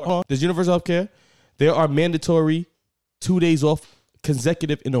 No, at hold on, war. hold on. There's universal healthcare. There are mandatory 2 days off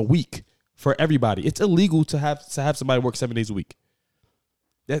consecutive in a week for everybody. It's illegal to have somebody work 7 days a week.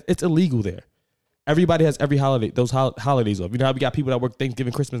 It's illegal there. Everybody has every holiday, those holidays off. You know how we got people that work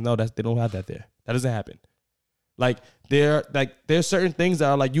Thanksgiving, Christmas? No, they don't have that there. That doesn't happen. There's certain things that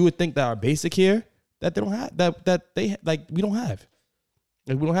are like you would think that are basic here that they don't have we don't have.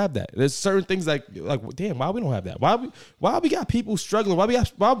 Like, we don't have that. There's certain things like damn, why we don't have that? Why we got people struggling? Why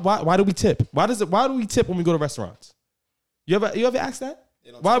do we tip? Why do we tip when we go to restaurants? You ever ask that?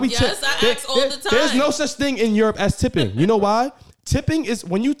 Why we tip? Yes, I ask all the time. There's no such thing in Europe as tipping. You know why? Tipping is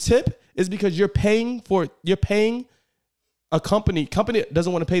when you tip is because you're paying a company. Company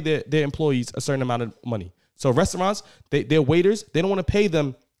doesn't want to pay their employees a certain amount of money. So restaurants, their waiters, they don't want to pay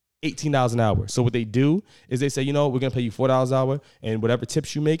them $18 an hour. So what they do is they say, we're gonna pay you $4 an hour, and whatever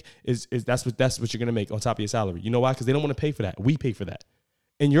tips you make is that's what you're gonna make on top of your salary. You know why? Because they don't want to pay for that. We pay for that.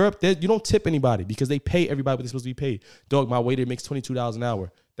 In Europe, you don't tip anybody because they pay everybody what they're supposed to be paid. Dog, my waiter makes $22 an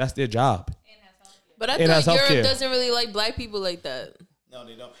hour. That's their job. But I And has thought Europe healthcare. doesn't really like black people like that. No,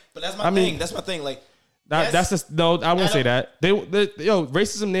 they don't. But that's my thing. That's my thing. Like, No, I won't say that.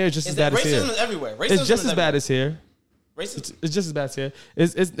 Racism there is just as bad as here. Racism is everywhere. Racism It's just is as bad as here. Racism. It's just as bad as here.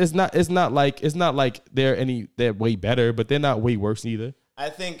 It's not like they're way better, but they're not way worse either. I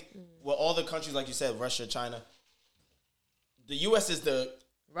think with all the countries, like you said, Russia, China, the U.S. is the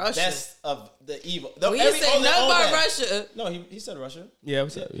best of the evil. We didn't say nothing about Russia. No, he said Russia. Yeah,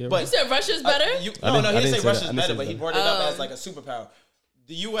 But You said Russia's better? he didn't I say didn't say Russia's that. I didn't better, say but he that. brought it up as like a superpower.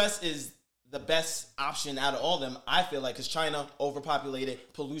 The U.S. is the best option out of all of them, I feel like, because China,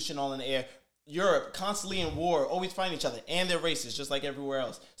 overpopulated, pollution all in the air. Europe, constantly in war, always fighting each other, and they're racist, just like everywhere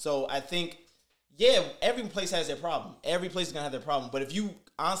else. So I think, yeah, every place has their problem. Every place is going to have their problem. But if you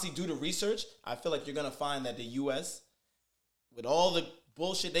honestly do the research, I feel like you're going to find that the U.S., with all the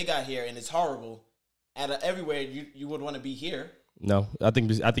bullshit they got here, and it's horrible, everywhere you would want to be here. No, I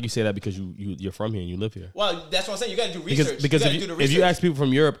think you say that because you're from here and you live here. Well, that's what I'm saying. You got to do research. Because if you ask people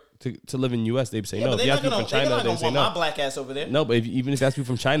from Europe to live in the U.S., they'd say no. But If you ask people from China, they'd say want no. my black ass over there. No, but even if you ask people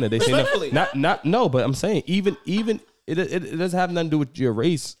from China, they say Respectfully. no. No, but I'm saying even it doesn't have nothing to do with your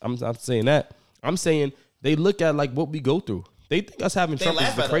race. I'm saying that. I'm saying they look at like what we go through. They think us having They Trump is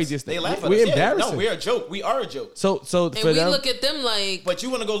laugh the at craziest us. They thing. laugh at We're us. embarrassing. No, we're a joke. We are a joke. So And for we them, look at them like, But you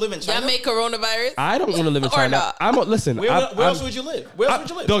want to go live in China? y'all make coronavirus? I don't want to live in Or China. not. Listen. Where else would you live? Where else would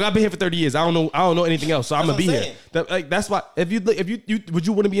you live? Dog, I've been here for 30 years. I don't know anything else, so I'm gonna That's be what I'm here. saying. That's why. If you would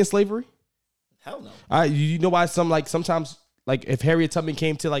you want to be in slavery? Hell no. You know why sometimes like if Harriet Tubman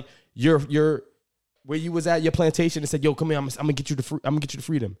came to like your where you was at your plantation and said, "Yo, come here, I'm gonna get you the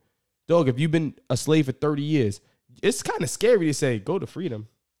freedom." Dog, if you've been a slave for 30 years, it's kind of scary to say go to freedom.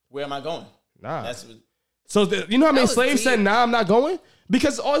 Where am I going? Nah. That's So you know how many was slaves deep. said, "Nah, I'm not going,"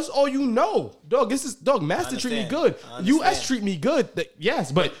 because all you know, dog. This is dog. Master treat me understand. good. I understand. U.S. treat me good.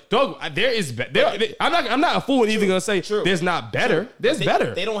 Yes, but dog, I'm not a fool and either gonna say True. there's not better. There's they,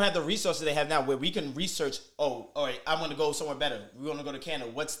 better. They don't have the resources they have now where we can research. Oh, all right, I want to go somewhere better. We want to go to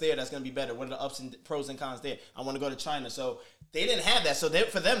Canada. What's there that's going to be better? What are the ups and pros and cons there? I want to go to China. So they didn't have that. So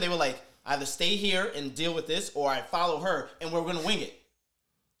for them, they were like, either stay here and deal with this, or I follow her and we're going to wing it.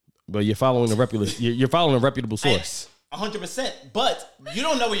 But you're following a reputable. You're following a reputable source. 100%. But you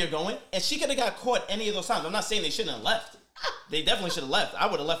don't know where you're going, and she could have got caught any of those times. I'm not saying they shouldn't have left. They definitely should have left. I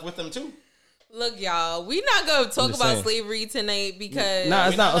would have left with them too. Look, y'all, we not gonna talk just about saying. slavery tonight because Nah,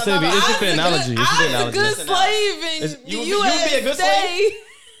 it's not slavery. no, It's just an analogy. It's just an I was a analogy. good Listen, slave in It's- the you would USA. be a good slave?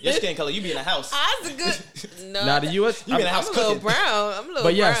 Your skin color, you be in a house. I was a good. No, Nah, the U.S. You been in a house I'm a little cooking. brown. I'm a little But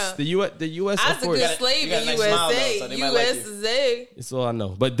brown. yes, the U.S. I of was a course. good slave you got in a nice smile, though, USA. so they might like you. USA. It's all I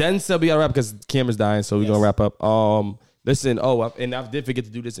know. But then still we gotta wrap because camera's dying, so we're gonna wrap up. Listen. And I did forget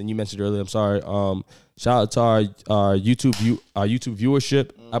to do this, and you mentioned earlier. I'm sorry. Shout out to our YouTube viewership,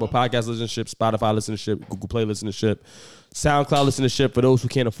 Apple Podcast listenership, Spotify listenership, Google Play listenership, SoundCloud listenership. For those who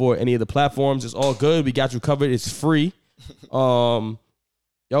can't afford any of the platforms, it's all good. We got you covered. It's free. Yo.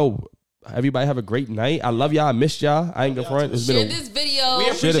 Everybody have a great night. I love y'all. I missed y'all. I ain't gonna front. It's Share been this video. We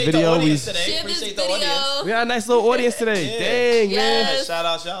Share appreciate the the video. audience today. Share this Appreciate the audience. video. we had a nice little audience today. Yeah. Dang, man. Yes. Shout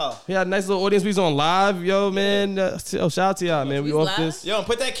out y'all. We had a nice little audience. We was on live, yo, man. Shout out to y'all, man. We We off live? this. Yo,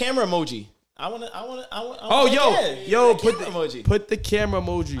 put that camera emoji. I want Oh, yeah, yo, that put the camera emoji. put the camera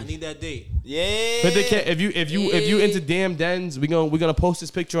emoji. I need that date. Yeah. Put the if you into damn dens, we're gonna post this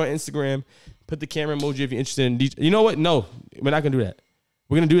picture on Instagram. Put the camera emoji if you're interested in. You know what? No, we're not gonna do that.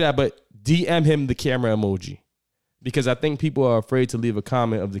 We're gonna do that, but DM him the camera emoji because I think people are afraid to leave a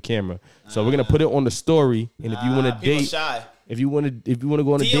comment of the camera. So we're gonna put it on the story, and if you want to people date, shy. if you want to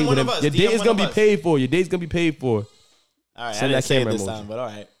go on a DM date one with of him, us. your DM date is one gonna of be us. paid for. Your date's gonna be paid for. All right, Send I that didn't say it camera this emoji. time, but all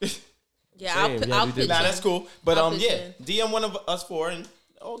right. Yeah, Same. Yeah, I'll we pitch did. Nah, in. that's cool. But I'll pitch yeah, in. DM one of us four, and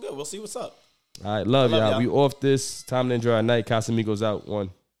good. We'll see what's up. All right, love y'all. y'all. We off this. Time to enjoy our night. Casamigos out. One.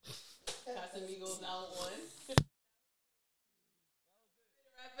 Casamigos out one.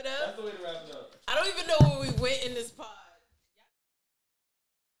 Wrap it up. I don't even know where we went in this pod.